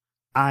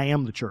 I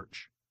am the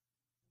church.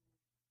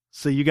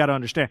 See, you got to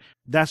understand.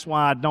 That's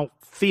why I don't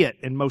fit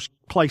in most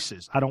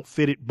places. I don't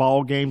fit at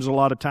ball games a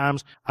lot of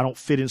times. I don't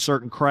fit in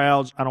certain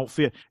crowds. I don't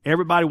fit.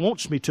 Everybody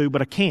wants me to,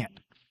 but I can't.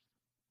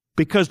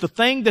 Because the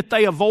thing that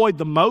they avoid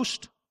the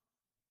most,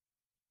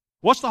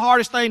 what's the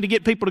hardest thing to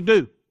get people to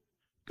do?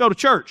 Go to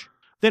church.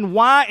 Then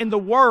why in the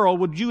world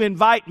would you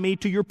invite me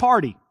to your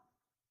party?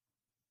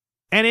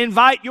 And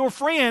invite your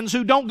friends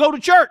who don't go to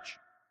church?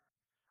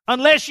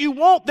 Unless you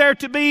want there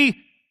to be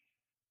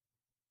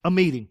a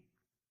meeting.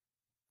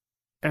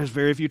 There's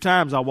very few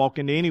times I walk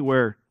into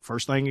anywhere,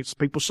 first thing it's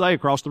people say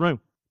across the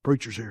room,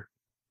 preacher's here.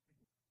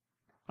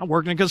 I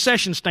worked in a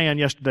concession stand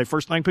yesterday.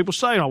 First thing people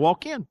say, and I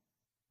walk in,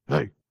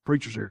 hey,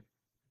 preacher's here.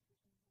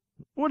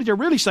 What did you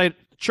really say?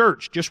 The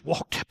church just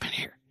walked up in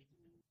here.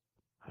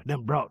 I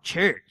done brought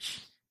church.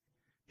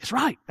 It's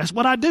right. That's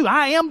what I do.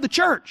 I am the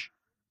church.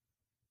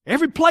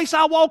 Every place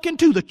I walk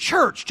into, the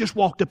church just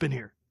walked up in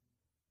here.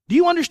 Do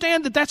you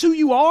understand that that's who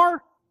you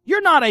are?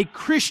 You're not a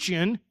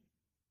Christian.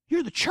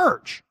 You're the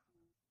church.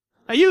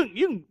 Now, you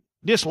can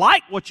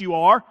dislike what you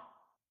are,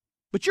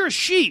 but you're a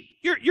sheep.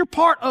 You're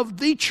part of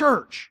the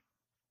church.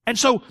 And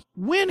so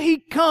when he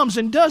comes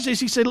and does this,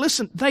 he said,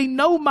 listen, they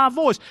know my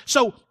voice.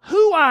 So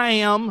who I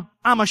am,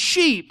 I'm a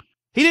sheep.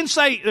 He didn't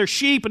say there's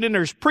sheep and then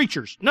there's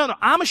preachers. No,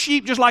 I'm a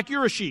sheep just like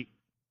you're a sheep.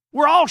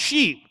 We're all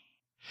sheep.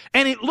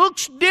 And it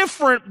looks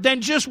different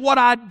than just what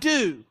I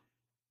do.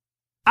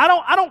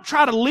 I don't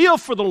try to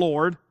live for the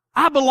Lord.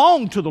 I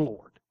belong to the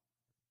Lord.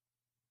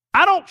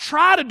 I don't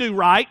try to do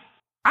right.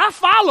 I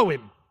follow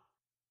Him.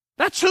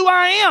 That's who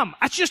I am.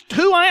 That's just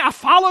who I am. I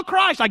follow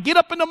Christ. I get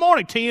up in the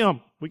morning.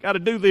 Tim, we got to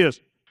do this.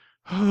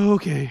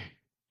 Okay.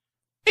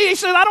 He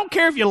said, I don't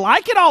care if you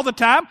like it all the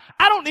time.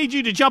 I don't need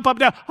you to jump up and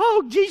down.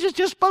 Oh, Jesus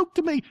just spoke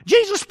to me.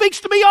 Jesus speaks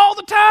to me all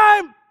the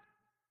time.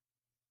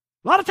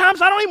 A lot of times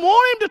I don't even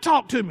want Him to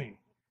talk to me.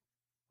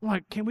 I'm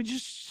like,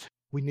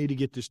 we need to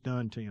get this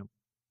done, Tim.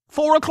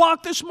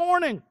 4:00 this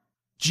morning.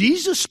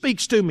 Jesus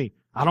speaks to me.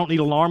 I don't need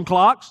alarm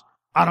clocks.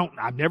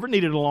 I've never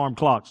needed alarm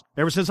clocks.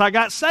 Ever since I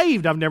got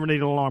saved, I've never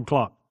needed an alarm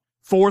clock.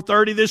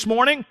 4:30 this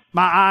morning,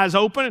 my eyes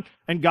open,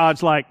 and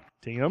God's like,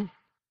 Tim,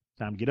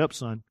 time to get up,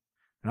 son.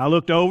 And I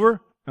looked over,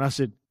 and I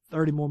said,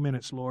 30 more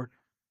minutes, Lord.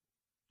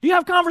 Do you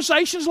have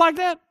conversations like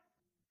that?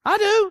 I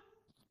do.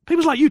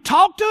 People's like, you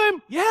talk to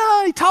Him?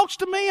 Yeah, He talks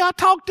to me. I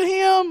talk to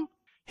Him.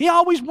 He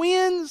always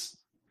wins.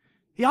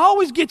 He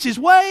always gets His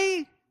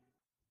way.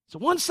 It's a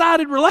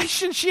one-sided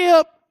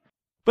relationship.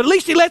 But at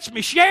least He lets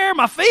me share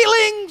my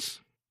feelings.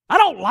 I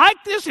don't like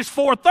this. It's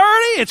 4:30.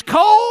 It's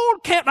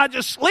cold. Can't I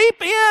just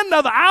sleep in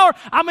another hour?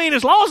 I mean,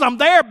 as long as I'm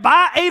there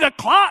by 8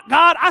 o'clock,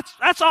 God,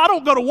 that's all. I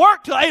don't go to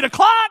work till 8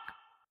 o'clock.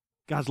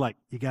 God's like,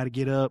 you got to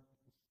get up.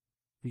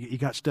 You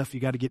got stuff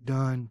you got to get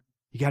done.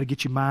 You got to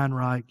get your mind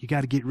right. You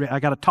got to get ready. I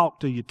got to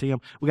talk to you,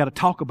 Tim. We got to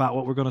talk about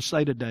what we're going to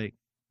say today.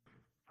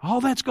 All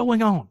that's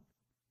going on.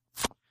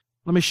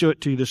 Let me show it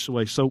to you this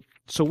way. So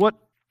what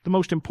the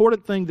most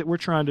important thing that we're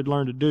trying to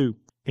learn to do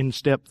in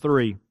step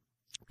 3,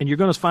 and you're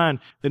going to find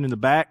that in the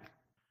back,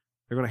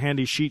 they're going to hand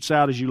these sheets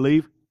out as you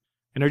leave,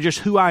 and they're just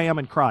who I am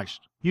in Christ.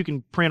 You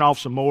can print off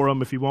some more of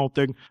them if you want.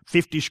 There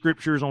 50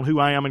 scriptures on who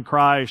I am in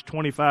Christ,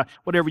 25,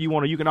 whatever you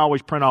want to. You can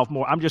always print off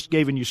more. I'm just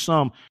giving you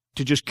some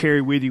to just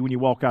carry with you when you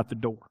walk out the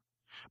door.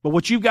 But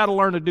what you've got to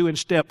learn to do in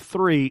step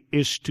 3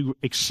 is to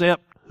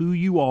accept who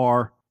you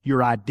are,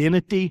 your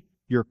identity,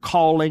 your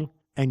calling,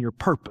 and your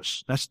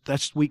purpose.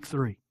 That's week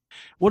 3.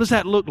 What does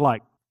that look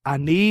like? I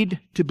need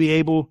to be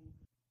able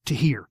to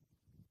hear.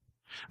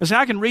 I say,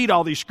 I can read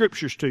all these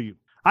scriptures to you.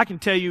 I can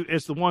tell you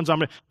it's the ones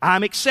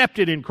I'm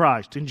accepted in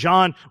Christ. In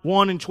John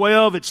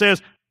 1:12, it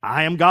says,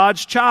 I am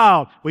God's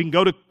child. We can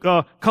go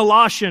to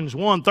Colossians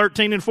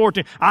 1:13 and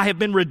 14. I have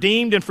been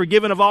redeemed and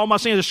forgiven of all my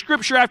sins. There's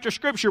scripture after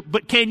scripture,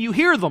 but can you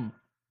hear them?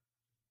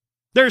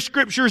 There's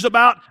scriptures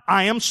about,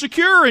 I am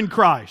secure in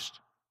Christ.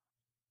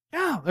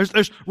 Yeah,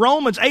 there's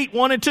Romans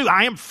 8:1 and 2.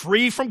 I am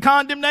free from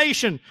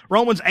condemnation.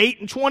 Romans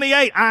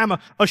 8:28. I am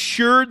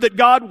assured that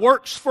God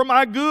works for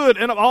my good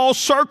and of all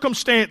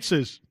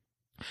circumstances.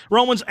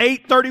 Romans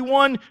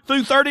 8:31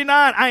 through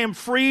 39, I am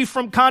free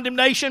from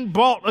condemnation.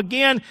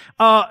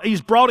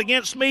 He's brought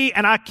against me,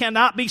 and I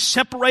cannot be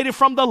separated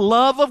from the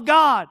love of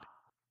God.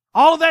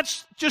 All of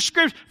that's just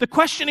scripture. The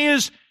question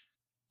is,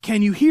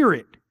 can you hear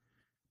it?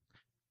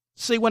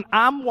 See, when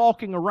I'm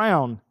walking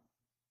around,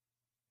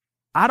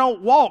 I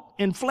don't walk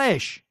in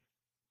flesh.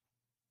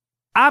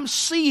 I'm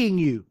seeing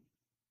you.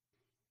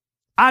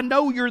 I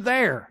know you're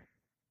there.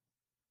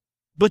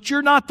 But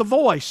you're not the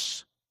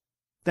voice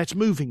that's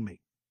moving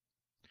me.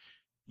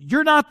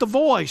 You're not the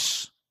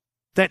voice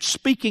that's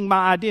speaking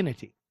my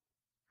identity.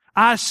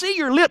 I see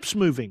your lips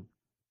moving.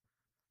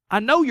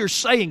 I know you're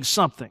saying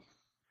something.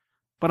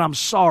 But I'm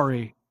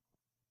sorry,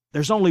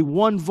 there's only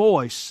one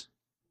voice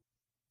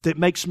that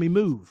makes me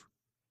move.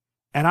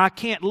 And I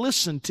can't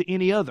listen to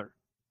any other.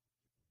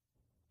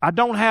 I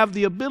don't have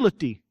the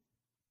ability.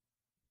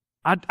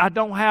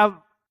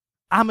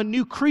 I'm a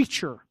new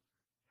creature.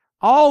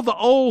 All the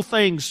old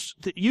things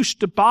that used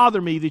to bother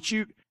me that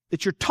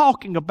you're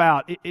talking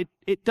about,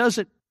 it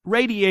doesn't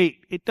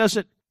radiate. It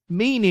doesn't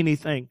mean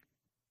anything.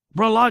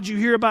 Brother Lodge, you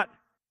hear about,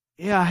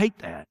 yeah, I hate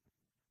that.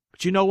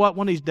 But you know what?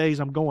 One of these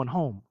days I'm going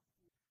home.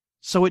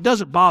 So it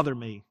doesn't bother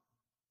me.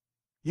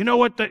 You know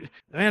what?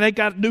 They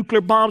got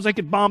nuclear bombs. They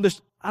could bomb this.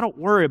 I don't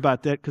worry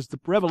about that because the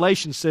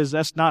Revelation says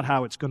that's not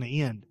how it's going to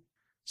end.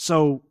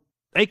 So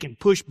they can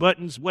push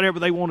buttons, whatever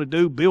they want to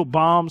do, build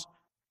bombs.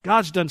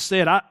 God's done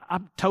said, I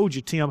told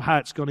you, Tim, how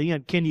it's going to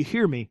end. Can you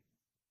hear me?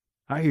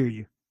 I hear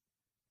you.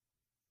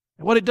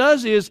 And what it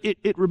does is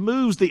it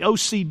removes the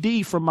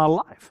OCD from my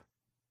life.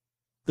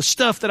 The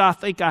stuff that I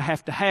think I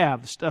have to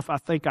have, the stuff I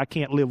think I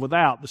can't live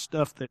without, the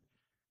stuff that...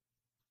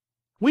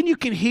 When you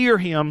can hear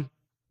Him,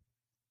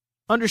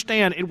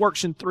 understand it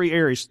works in three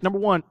areas. Number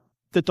one,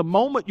 that the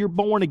moment you're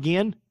born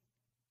again,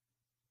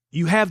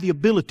 you have the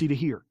ability to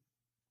hear.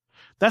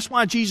 That's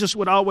why Jesus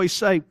would always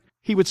say,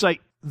 He would say,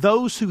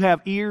 those who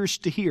have ears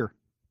to hear,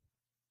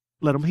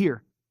 let them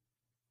hear.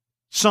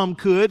 Some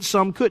could,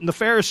 some couldn't. The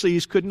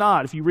Pharisees could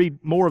not. If you read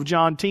more of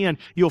John 10,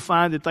 you'll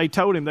find that they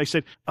told Him, they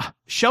said,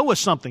 show us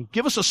something.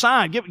 Give us a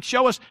sign.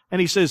 Show us. And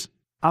He says,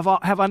 have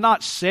I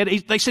not said?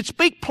 They said,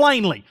 speak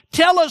plainly.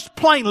 Tell us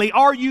plainly,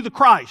 are you the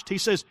Christ? He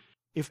says,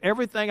 if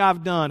everything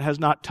I've done has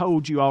not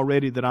told you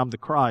already that I'm the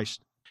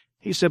Christ.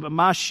 He said, but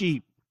my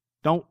sheep,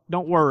 don't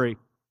worry.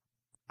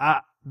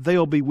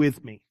 They'll be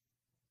with me.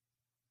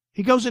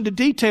 He goes into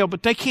detail,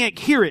 but they can't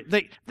hear it.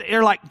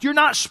 They're like, you're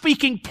not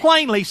speaking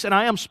plainly. He said,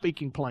 I am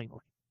speaking plainly.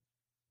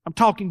 I'm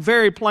talking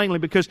very plainly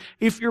because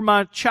if you're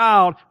my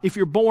child, if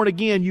you're born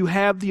again, you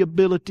have the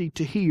ability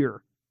to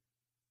hear.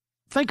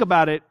 Think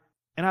about it,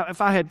 and if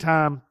I had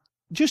time,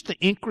 just the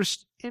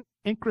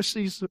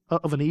intricacies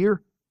of an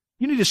ear,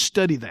 you need to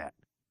study that.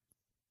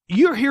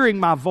 You're hearing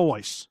my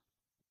voice.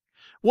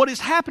 What is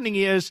happening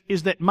is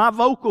that my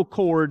vocal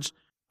cords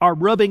are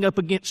rubbing up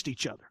against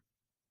each other.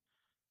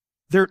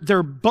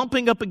 They're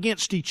bumping up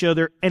against each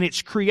other, and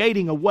it's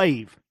creating a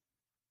wave.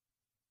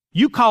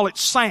 You call it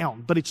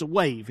sound, but it's a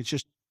wave. It's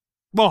just,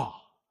 bah.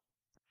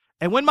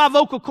 And when my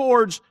vocal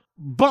cords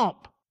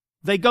bump,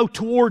 they go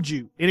towards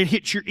you, and it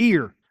hits your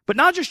ear. But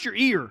not just your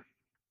ear.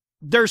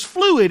 There's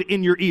fluid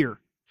in your ear.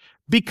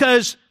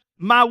 Because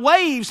my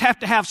waves have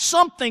to have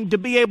something to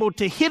be able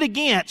to hit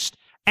against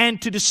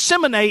and to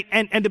disseminate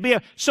and to be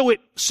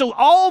so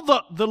all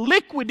the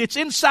liquid that's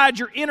inside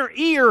your inner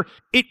ear,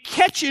 it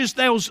catches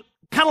those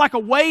kind of like a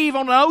wave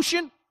on the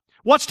ocean.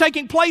 What's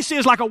taking place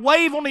is like a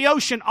wave on the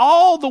ocean.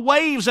 All the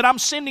waves that I'm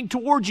sending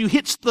towards you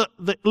hits the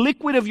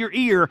liquid of your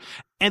ear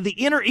and the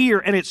inner ear,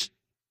 and it's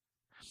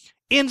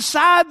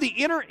inside the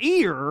inner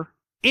ear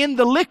in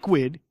the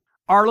liquid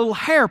are little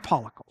hair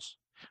follicles.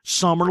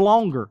 Some are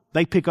longer.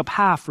 They pick up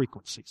high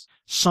frequencies.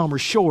 Some are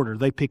shorter.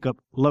 They pick up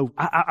low.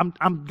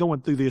 I'm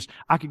going through this.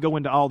 I could go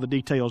into all the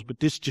details,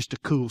 but this is just a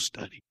cool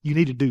study. You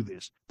need to do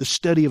this. The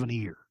study of an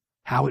ear,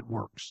 how it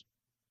works.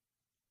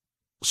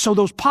 So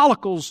those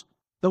follicles,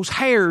 those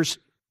hairs,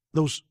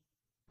 those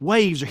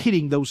waves are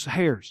hitting those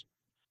hairs.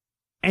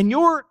 And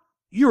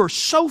you're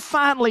so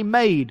finely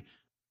made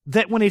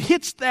that when it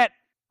hits that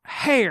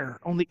hair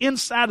on the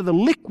inside of the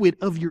liquid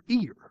of your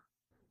ear,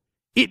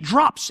 it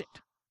drops it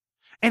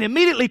and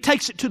immediately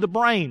takes it to the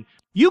brain.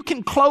 You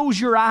can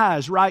close your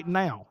eyes right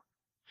now.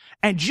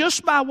 And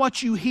just by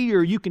what you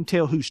hear, you can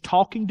tell who's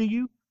talking to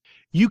you.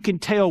 You can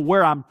tell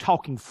where I'm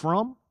talking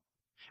from,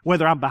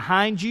 whether I'm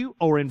behind you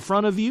or in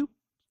front of you.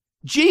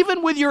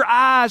 Even with your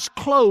eyes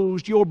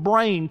closed, your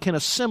brain can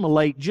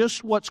assimilate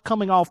just what's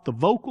coming off the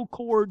vocal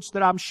cords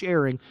that I'm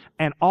sharing,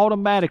 and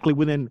automatically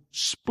within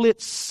split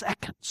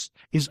seconds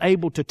is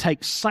able to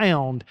take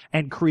sound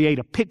and create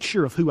a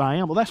picture of who I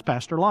am. Well, that's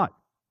Pastor Lott.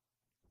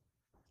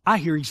 I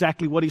hear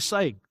exactly what he's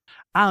saying.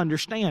 I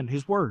understand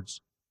his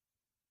words.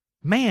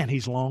 Man,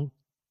 he's long.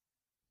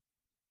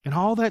 And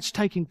all that's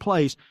taking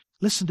place,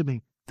 listen to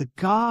me, the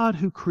God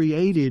who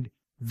created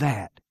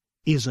that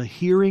is a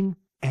hearing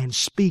and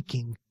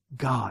speaking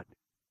God.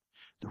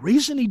 The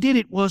reason He did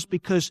it was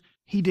because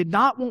He did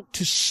not want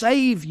to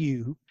save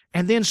you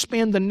and then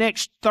spend the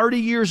next 30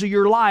 years of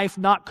your life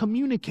not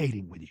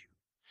communicating with you.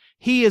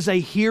 He is a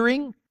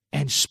hearing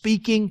and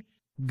speaking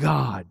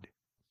God.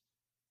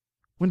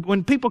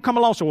 When people come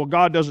along and say, well,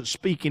 God doesn't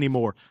speak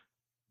anymore,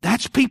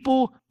 that's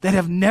people that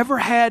have never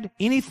had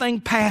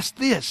anything past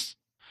this.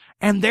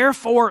 And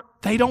therefore,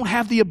 they don't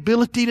have the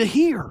ability to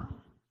hear.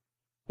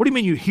 What do you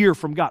mean you hear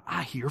from God?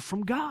 I hear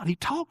from God. He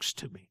talks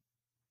to me.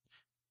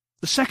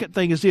 The second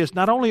thing is this.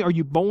 Not only are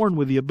you born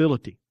with the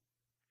ability,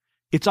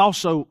 it's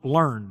also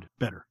learned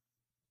better.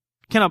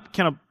 Can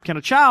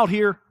a child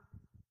hear?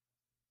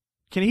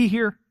 Can he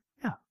hear?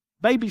 Yeah.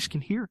 Babies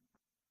can hear.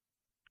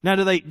 Now,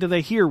 do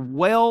they hear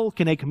well?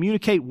 Can they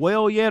communicate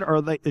well yet,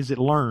 or is it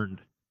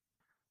learned?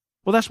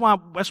 Well, that's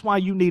why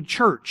you need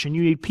church and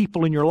you need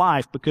people in your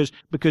life, because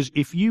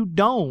if you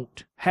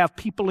don't have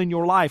people in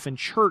your life and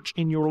church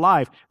in your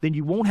life, then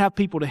you won't have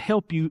people to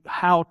help you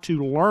how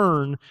to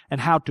learn and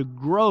how to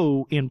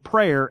grow in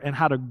prayer and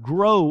how to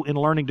grow in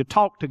learning to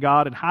talk to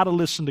God and how to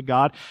listen to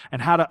God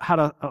and how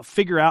to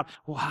figure out,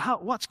 well,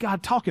 what's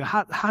God talking?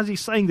 How's He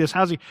saying this?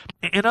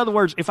 In other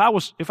words, if I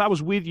was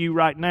with you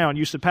right now and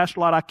you said, Pastor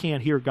Lott, I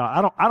can't hear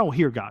God. I don't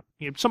hear God.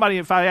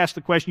 If I asked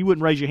the question, you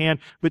wouldn't raise your hand,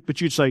 but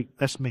you'd say,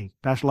 that's me.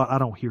 Pastor Lott, I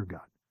don't hear God.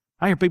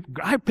 I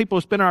have people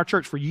who've been in our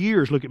church for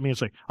years look at me and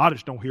say, I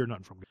just don't hear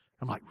nothing from God.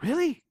 I'm like,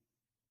 really?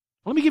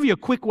 Let me give you a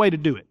quick way to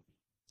do it.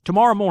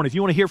 Tomorrow morning, if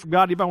you want to hear from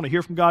God, anybody want to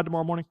hear from God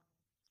tomorrow morning?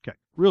 Okay,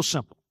 real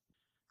simple.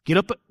 Get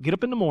up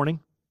in the morning.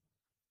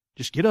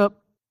 Just get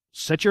up,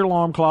 set your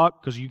alarm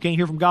clock, because you can't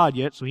hear from God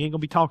yet, so He ain't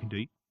going to be talking to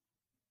you.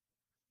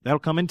 That'll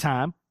come in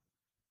time.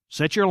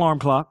 Set your alarm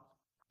clock.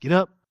 Get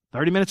up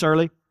 30 minutes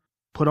early.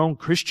 Put on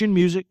Christian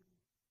music,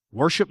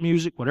 worship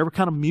music, whatever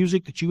kind of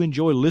music that you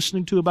enjoy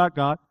listening to about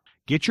God.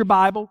 Get your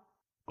Bible,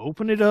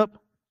 open it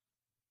up,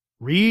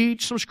 read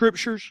some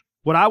scriptures.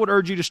 What I would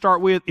urge you to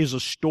start with is a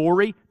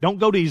story. Don't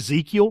go to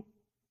Ezekiel.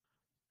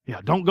 Yeah,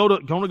 don't go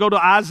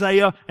to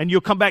Isaiah, and you'll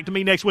come back to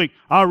me next week.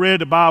 I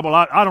read the Bible.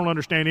 I don't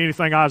understand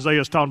anything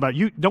Isaiah's talking about.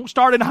 You don't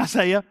start in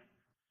Isaiah.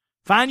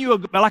 Find you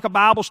a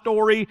Bible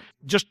story,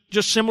 just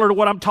similar to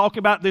what I'm talking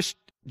about. This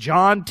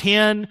John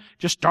 10.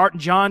 Just start in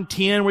John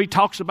 10 where he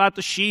talks about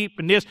the sheep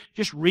and this.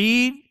 Just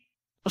read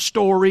a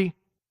story.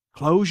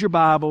 Close your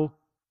Bible,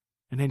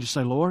 and then just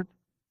say, Lord,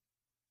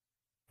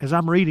 as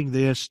I'm reading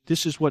this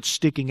is what's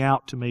sticking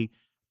out to me.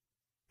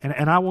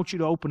 And I want you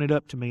to open it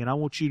up to me. And I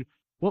want you,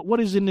 what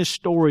is in this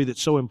story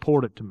that's so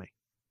important to me?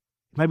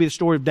 Maybe the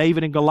story of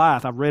David and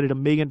Goliath. I've read it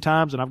 1,000,000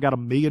 times and I've got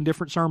 1,000,000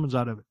 different sermons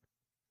out of it.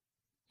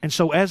 And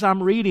so as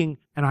I'm reading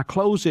and I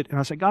close it and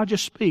I say, God,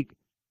 just speak,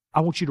 I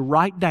want you to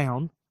write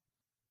down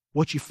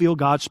what you feel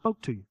God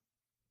spoke to you.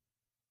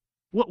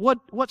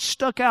 What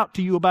stuck out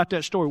to you about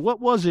that story?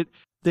 What was it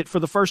that for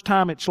the first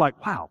time it's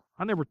like, wow,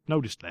 I never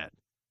noticed that.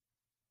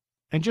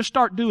 And just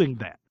start doing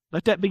that.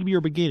 Let that be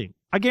your beginning.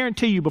 I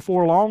guarantee you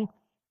before long,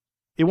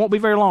 it won't be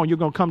very long, you're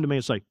going to come to me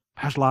and say,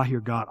 Pastor, I hear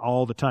God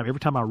all the time. Every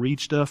time I read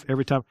stuff,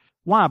 every time.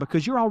 Why?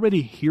 Because you're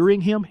already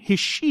hearing Him. His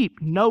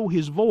sheep know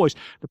His voice.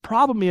 The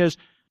problem is,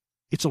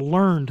 it's a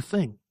learned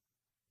thing.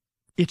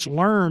 It's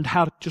learned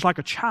how to, just like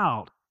a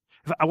child.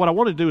 What I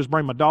wanted to do is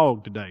bring my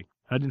dog today.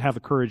 I didn't have the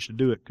courage to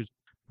do it because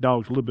the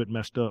dog's a little bit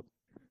messed up.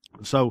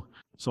 So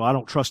I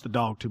don't trust the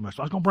dog too much.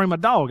 So I was going to bring my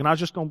dog, and I was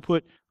just going to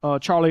put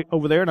Charlie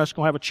over there, and I was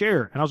going to have a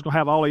chair, and I was going to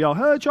have all of y'all,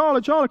 hey,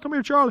 Charlie, come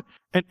here, Charlie.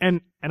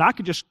 And I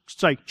could just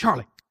say,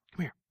 Charlie,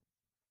 come here.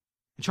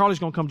 And Charlie's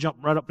going to come jump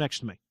right up next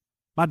to me.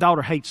 My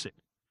daughter hates it.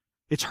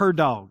 It's her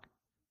dog.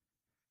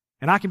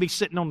 And I can be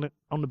sitting on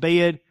the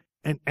bed,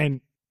 and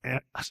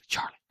I said,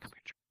 Charlie, come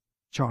here.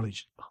 Charlie,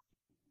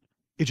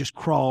 it just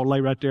crawled, lay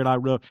right there, and I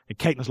rubbed. And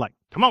Caitlin's like,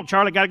 come on,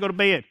 Charlie, got to go to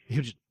bed.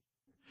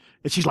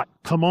 And she's like,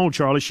 come on,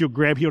 Charlie.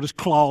 He'll just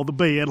claw the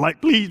bed,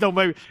 like, please don't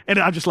make me. And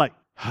I'm just like,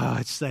 oh,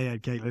 it's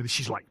sad, Caitlin. And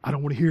she's like, I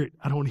don't want to hear it.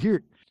 I don't want to hear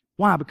it.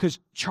 Why? Because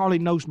Charlie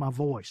knows my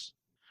voice.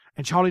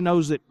 And Charlie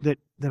knows that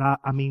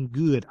I mean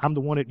good. I'm the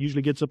one that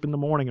usually gets up in the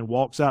morning and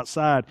walks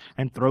outside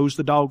and throws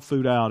the dog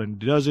food out and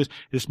does this.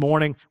 This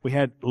morning we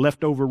had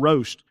leftover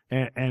roast,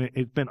 and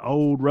it's been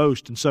old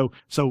roast. And so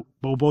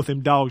both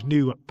them dogs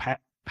knew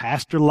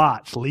Pastor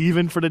Lott's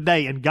leaving for the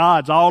day, and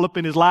God's all up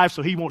in his life,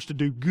 so he wants to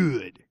do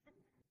good.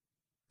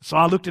 So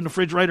I looked in the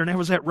refrigerator, and there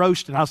was that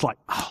roast, and I was like,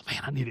 oh,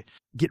 man, I need to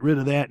get rid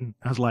of that. And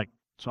I was like,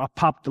 so I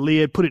popped the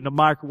lid, put it in the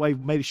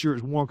microwave, made sure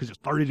it was warm because it's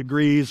 30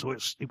 degrees, so it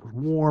was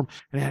warm.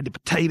 And it had the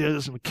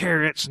potatoes and the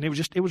carrots, and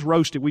it was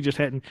roasted. We just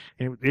hadn't,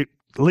 and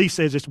Lee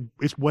says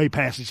it's way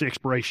past its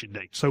expiration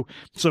date. So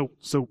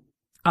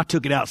I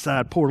took it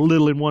outside, poured a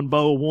little in one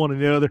bowl, one in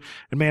the other,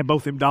 and man,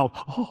 both them dogs,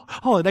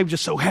 they were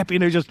just so happy,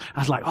 and I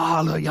was like,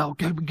 I love y'all,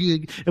 it'll be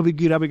good, it'll be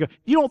good, I'll be good.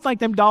 You don't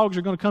think them dogs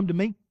are going to come to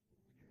me?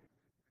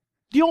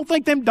 You don't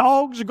think them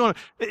dogs are going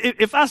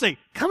to, if I say,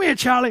 come here,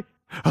 Charlie,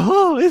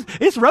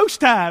 it's roast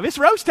time, it's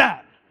roast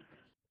time.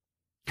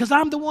 Because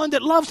I'm the one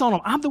that loves on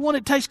them. I'm the one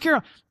that takes care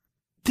of them.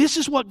 This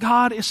is what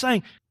God is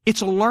saying.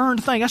 It's a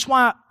learned thing. That's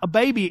why a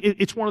baby,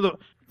 it's one of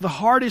the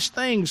hardest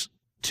things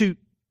to,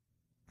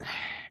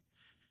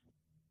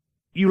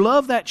 you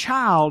love that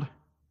child,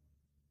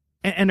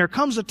 and there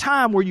comes a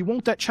time where you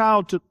want that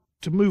child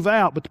to move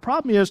out. But the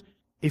problem is,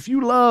 if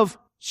you love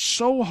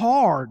so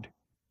hard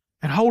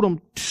and hold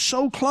them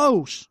so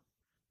close,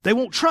 They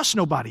won't trust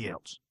nobody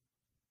else.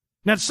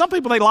 Now, some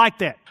people, they like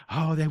that.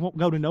 Oh, they won't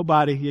go to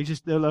nobody.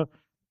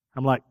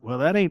 I'm like, well,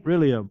 that ain't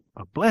really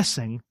a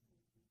blessing.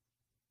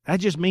 That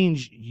just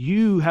means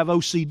you have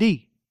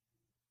OCD.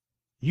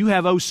 You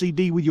have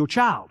OCD with your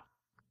child.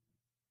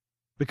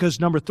 Because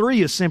number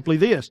 3 is simply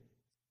this.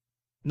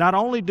 Not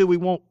only do we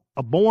want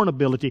a born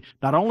ability,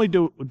 not only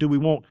do we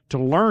want to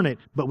learn it,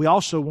 but we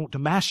also want to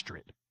master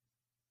it.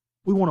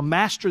 We want to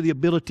master the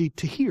ability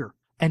to hear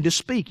and to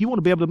speak. You want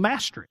to be able to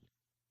master it.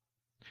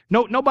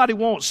 Nobody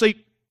wants,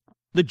 see,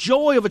 the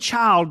joy of a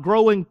child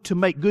growing to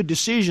make good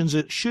decisions,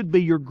 it should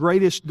be your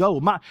greatest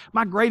goal.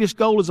 My greatest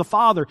goal as a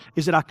father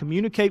is that I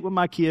communicate with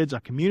my kids, I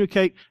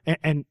communicate,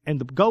 and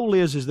the goal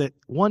is that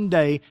one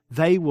day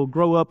they will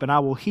grow up and I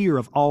will hear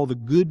of all the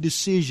good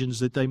decisions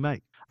that they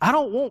make. I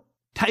don't want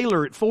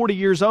Taylor at 40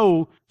 years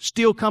old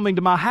still coming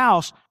to my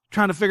house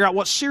trying to figure out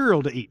what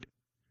cereal to eat.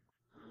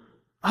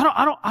 I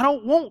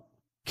don't want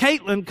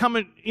Caitlin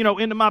coming,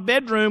 into my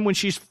bedroom when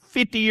she's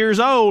 50 years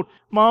old.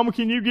 Mama,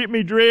 can you get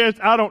me dressed?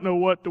 I don't know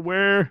what to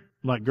wear. I'm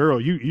like, girl,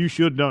 you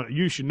should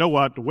know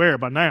what to wear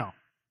by now.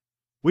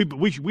 We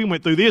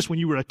went through this when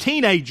you were a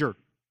teenager.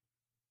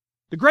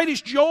 The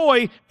greatest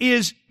joy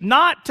is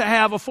not to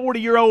have a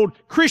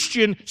 40-year-old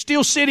Christian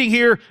still sitting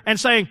here and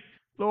saying,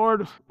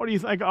 Lord, what do you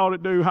think I ought to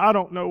do? I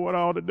don't know what I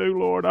ought to do,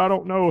 Lord. I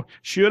don't know.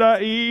 Should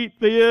I eat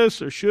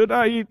this or should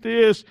I eat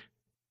this?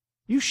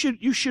 You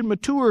should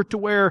mature to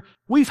where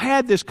we've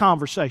had this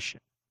conversation.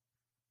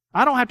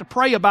 I don't have to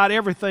pray about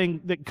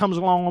everything that comes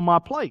along on my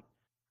plate.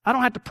 I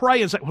don't have to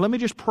pray and say, well, let me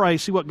just pray,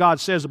 see what God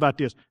says about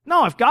this.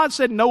 No, if God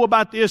said no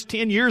about this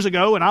 10 years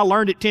ago and I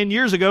learned it 10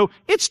 years ago,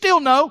 it's still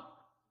no.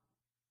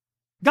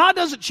 God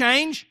doesn't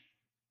change.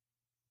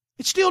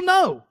 It's still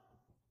no.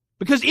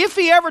 Because if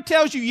He ever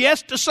tells you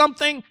yes to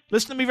something,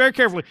 listen to me very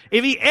carefully.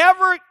 If He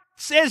ever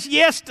says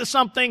yes to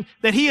something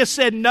that He has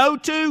said no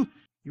to,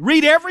 you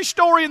read every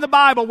story in the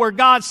Bible where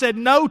God said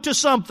no to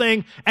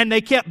something and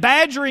they kept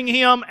badgering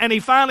Him and He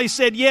finally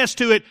said yes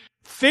to it.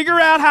 Figure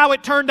out how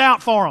it turned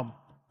out for Him.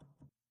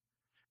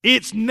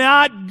 It's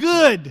not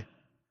good.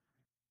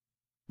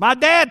 My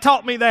dad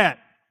taught me that.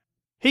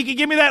 He could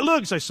give me that look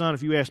and say, son,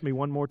 if you ask me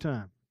one more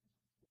time.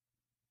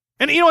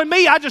 And in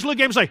me, I just look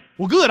at him and say,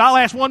 well, good, I'll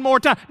ask one more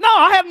time. No,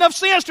 I have enough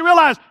sense to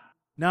realize,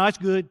 no, it's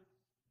good.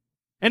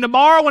 And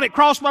tomorrow when it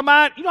crossed my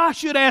mind, I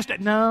should ask that.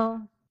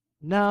 No,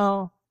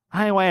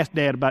 I ain't going to ask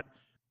Dad about it.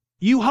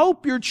 You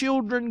hope your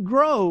children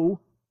grow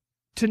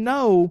to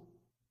know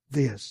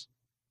this.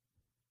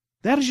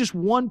 That is just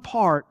one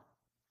part.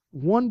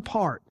 One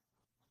part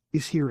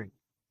is hearing.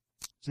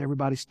 As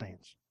everybody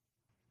stands.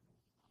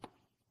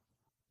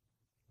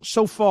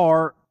 So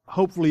far,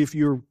 hopefully if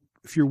you're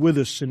with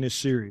us in this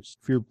series,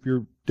 if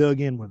you're dug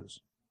in with us,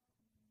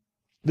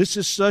 this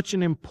is such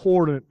an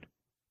important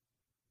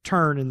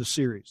turn in the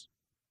series.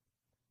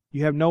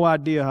 You have no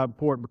idea how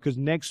important, because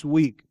next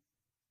week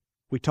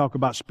we talk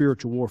about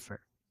spiritual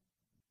warfare.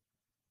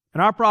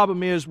 And our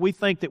problem is we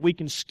think that we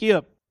can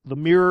skip the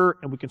mirror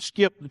and we can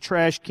skip the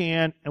trash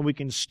can and we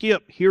can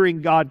skip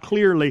hearing God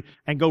clearly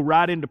and go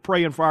right into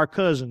praying for our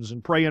cousins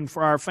and praying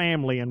for our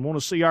family and want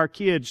to see our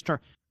kids turn.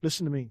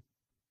 Listen to me.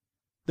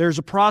 There's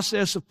a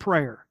process of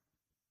prayer.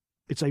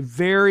 It's a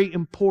very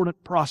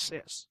important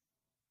process.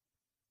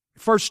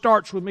 It first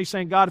starts with me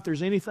saying, God, if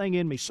there's anything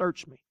in me,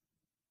 search me.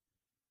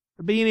 If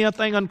there be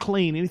anything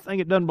unclean, anything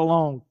that doesn't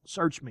belong,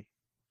 search me.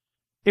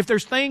 If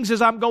there's things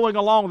as I'm going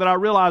along that I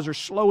realize are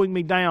slowing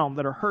me down,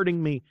 that are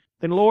hurting me,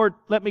 then Lord,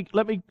 let me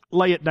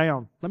lay it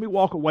down. Let me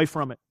walk away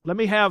from it. Let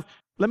me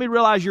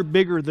realize you're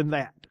bigger than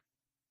that.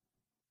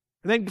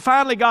 And then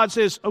finally God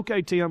says,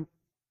 okay, Tim,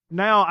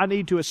 now I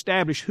need to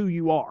establish who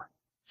you are.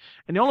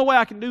 And the only way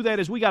I can do that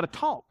is we got to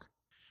talk.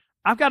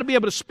 I've got to be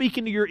able to speak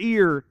into your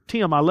ear,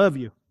 Tim, I love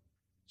you.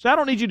 So I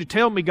don't need you to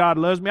tell me God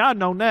loves me. I've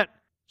known that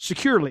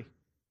securely.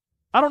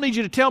 I don't need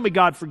you to tell me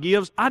God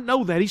forgives. I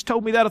know that. He's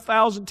told me that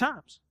 1,000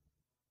 times.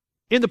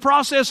 In the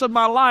process of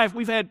my life,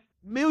 we've had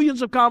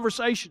millions of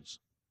conversations,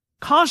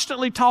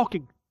 constantly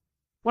talking.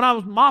 When I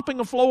was mopping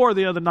the floor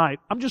the other night,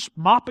 I'm just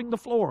mopping the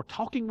floor,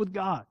 talking with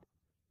God,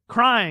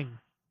 crying.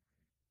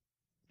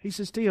 He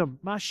says, Tim,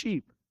 my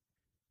sheep,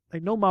 they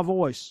know my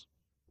voice.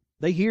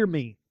 They hear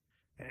me.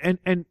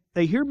 And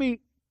they hear me,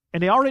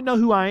 and they already know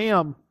who I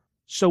am.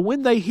 So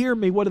when they hear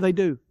me, what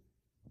do?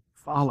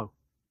 Follow.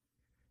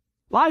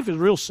 Life is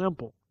real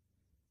simple.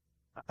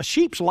 A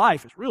sheep's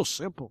life is real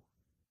simple.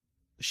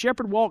 The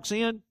shepherd walks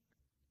in.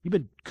 You've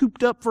been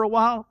cooped up for a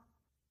while.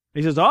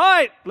 He says, all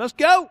right, let's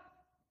go.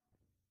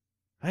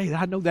 Hey,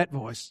 I know that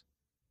voice.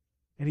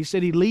 And he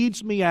said he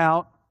leads me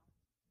out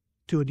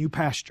to a new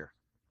pasture,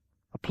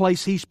 a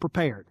place He's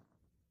prepared.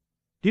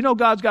 Do you know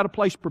God's got a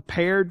place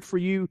prepared for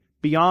you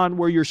beyond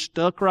where you're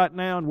stuck right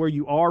now and where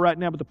you are right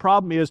now? But the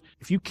problem is,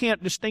 if you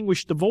can't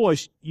distinguish the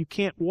voice, you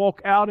can't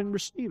walk out and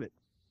receive it.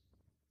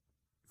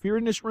 If you're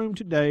in this room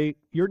today,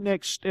 your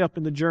next step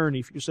in the journey,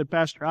 if you said,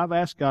 Pastor, I've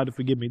asked God to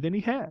forgive me, then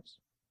He has.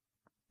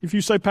 If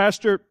you say,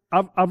 Pastor,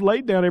 I've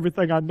laid down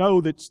everything I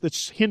know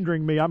that's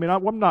hindering me. I mean,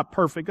 I'm not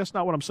perfect. That's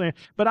not what I'm saying.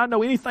 But I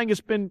know anything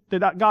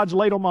that God's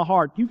laid on my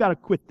heart, you got to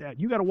quit that.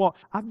 You got to walk.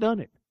 I've done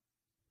it.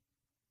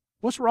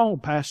 What's wrong,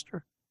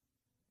 Pastor?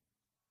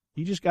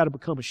 You just got to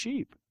become a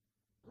sheep.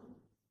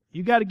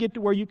 You got to get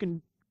to where you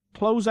can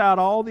close out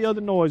all the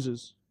other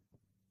noises,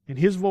 and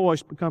His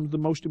voice becomes the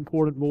most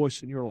important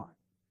voice in your life.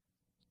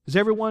 As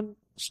everyone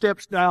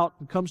steps out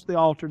and comes to the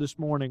altar this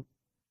morning,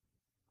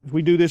 if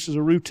we do this as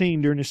a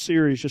routine during this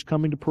series, just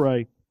coming to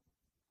pray,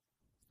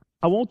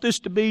 I want this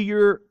to be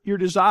your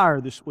desire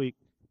this week.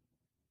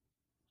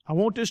 I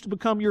want this to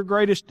become your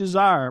greatest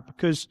desire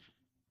because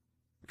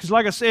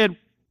like I said,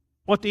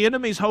 what the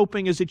enemy's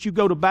hoping is that you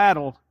go to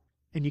battle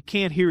and you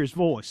can't hear his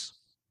voice.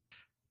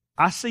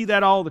 I see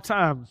that all the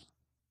time.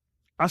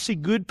 I see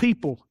good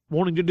people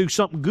wanting to do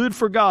something good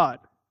for God,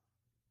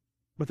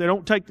 but they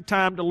don't take the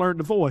time to learn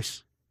the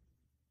voice.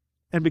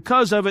 And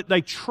because of it, they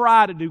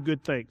try to do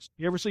good things.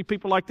 You ever see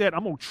people like that?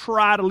 I'm going to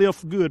try to live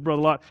for good,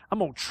 Brother Lot. I'm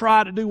going to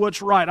try to do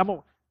what's right.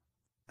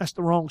 That's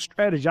the wrong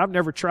strategy. I've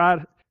never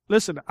tried.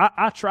 Listen,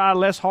 I try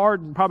less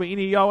hard than probably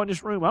any of y'all in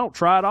this room. I don't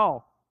try at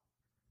all.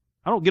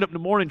 I don't get up in the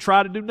morning and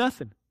try to do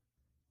nothing.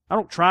 I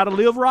don't try to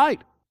live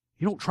right.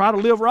 You don't try to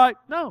live right?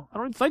 No, I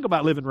don't even think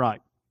about living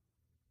right.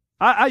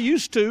 I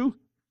used to,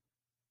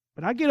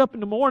 but I get up in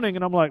the morning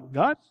and I'm like,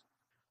 God,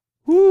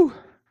 whew,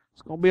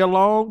 it's going to be a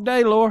long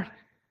day, Lord.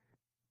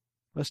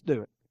 Let's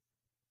do it.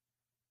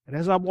 And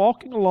as I'm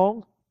walking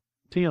along,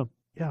 Tim,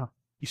 yeah,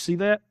 you see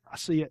that? I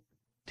see it.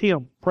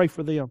 Tim, pray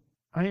for them.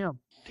 I am.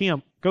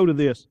 Tim, go to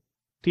this.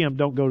 Tim,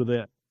 don't go to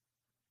that.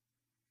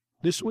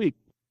 This week,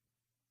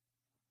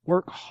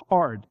 work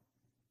hard.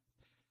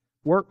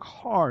 Work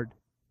hard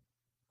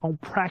on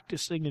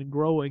practicing and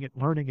growing and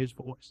learning His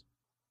voice.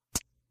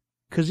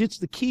 Because it's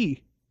the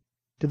key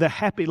to the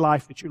happy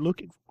life that you're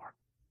looking for.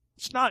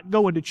 It's not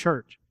going to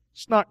church.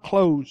 It's not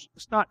clothes.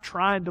 It's not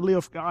trying to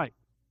live right.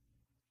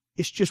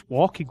 It's just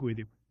walking with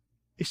Him.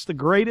 It's the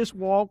greatest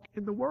walk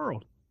in the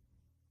world.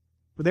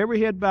 With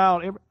every head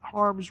bowed, every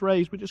arms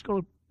raised, we're just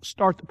going to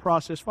start the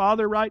process.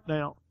 Father, right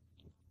now,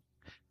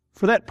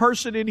 for that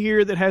person in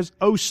here that has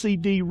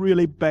OCD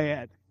really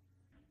bad,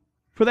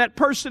 for that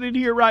person in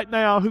here right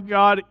now who,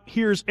 God,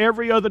 hears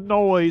every other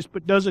noise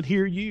but doesn't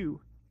hear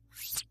You,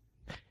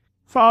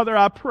 Father,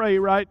 I pray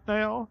right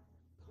now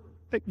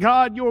that,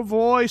 God, Your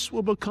voice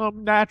will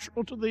become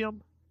natural to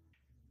them.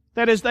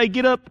 That as they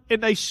get up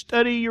and they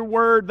study Your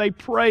Word, they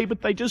pray,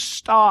 but they just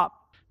stop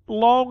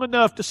long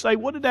enough to say,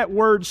 what did that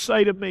word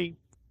say to me?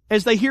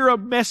 As they hear a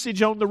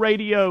message on the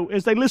radio,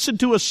 as they listen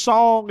to a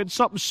song and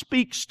something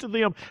speaks to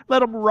them, let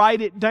them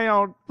write it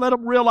down. Let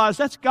them realize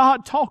that's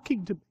God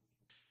talking to me.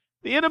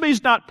 The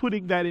enemy's not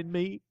putting that in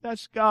me.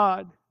 That's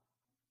God.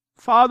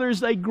 Father,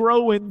 as they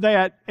grow in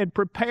that and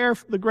prepare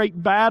for the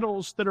great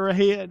battles that are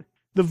ahead,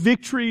 the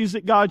victories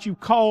that, God, You've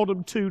called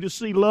them to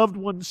see loved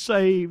ones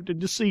saved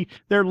and to see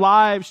their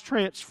lives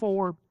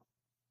transformed.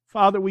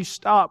 Father, we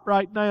stop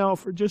right now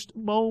for just a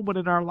moment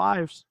in our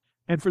lives.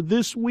 And for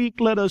this week,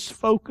 let us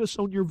focus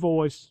on Your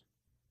voice,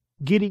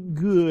 getting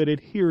good at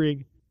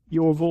hearing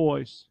Your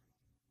voice.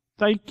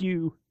 Thank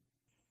You.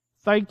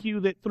 Thank You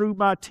that through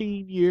my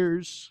teen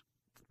years,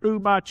 through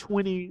my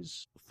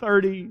 20s,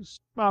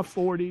 30s, my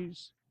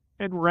 40s,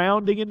 and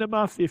rounding into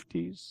my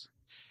 50s,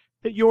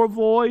 that Your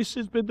voice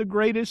has been the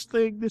greatest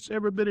thing that's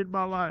ever been in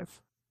my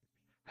life.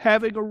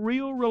 Having a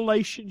real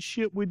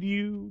relationship with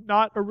You,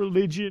 not a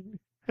religion,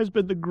 has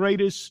been the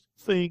greatest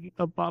thing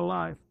of my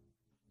life.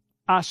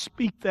 I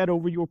speak that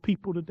over Your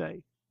people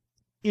today.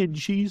 In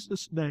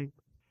Jesus' name,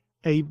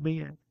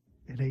 amen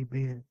and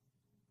amen.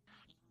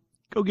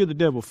 Go give the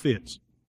devil fits.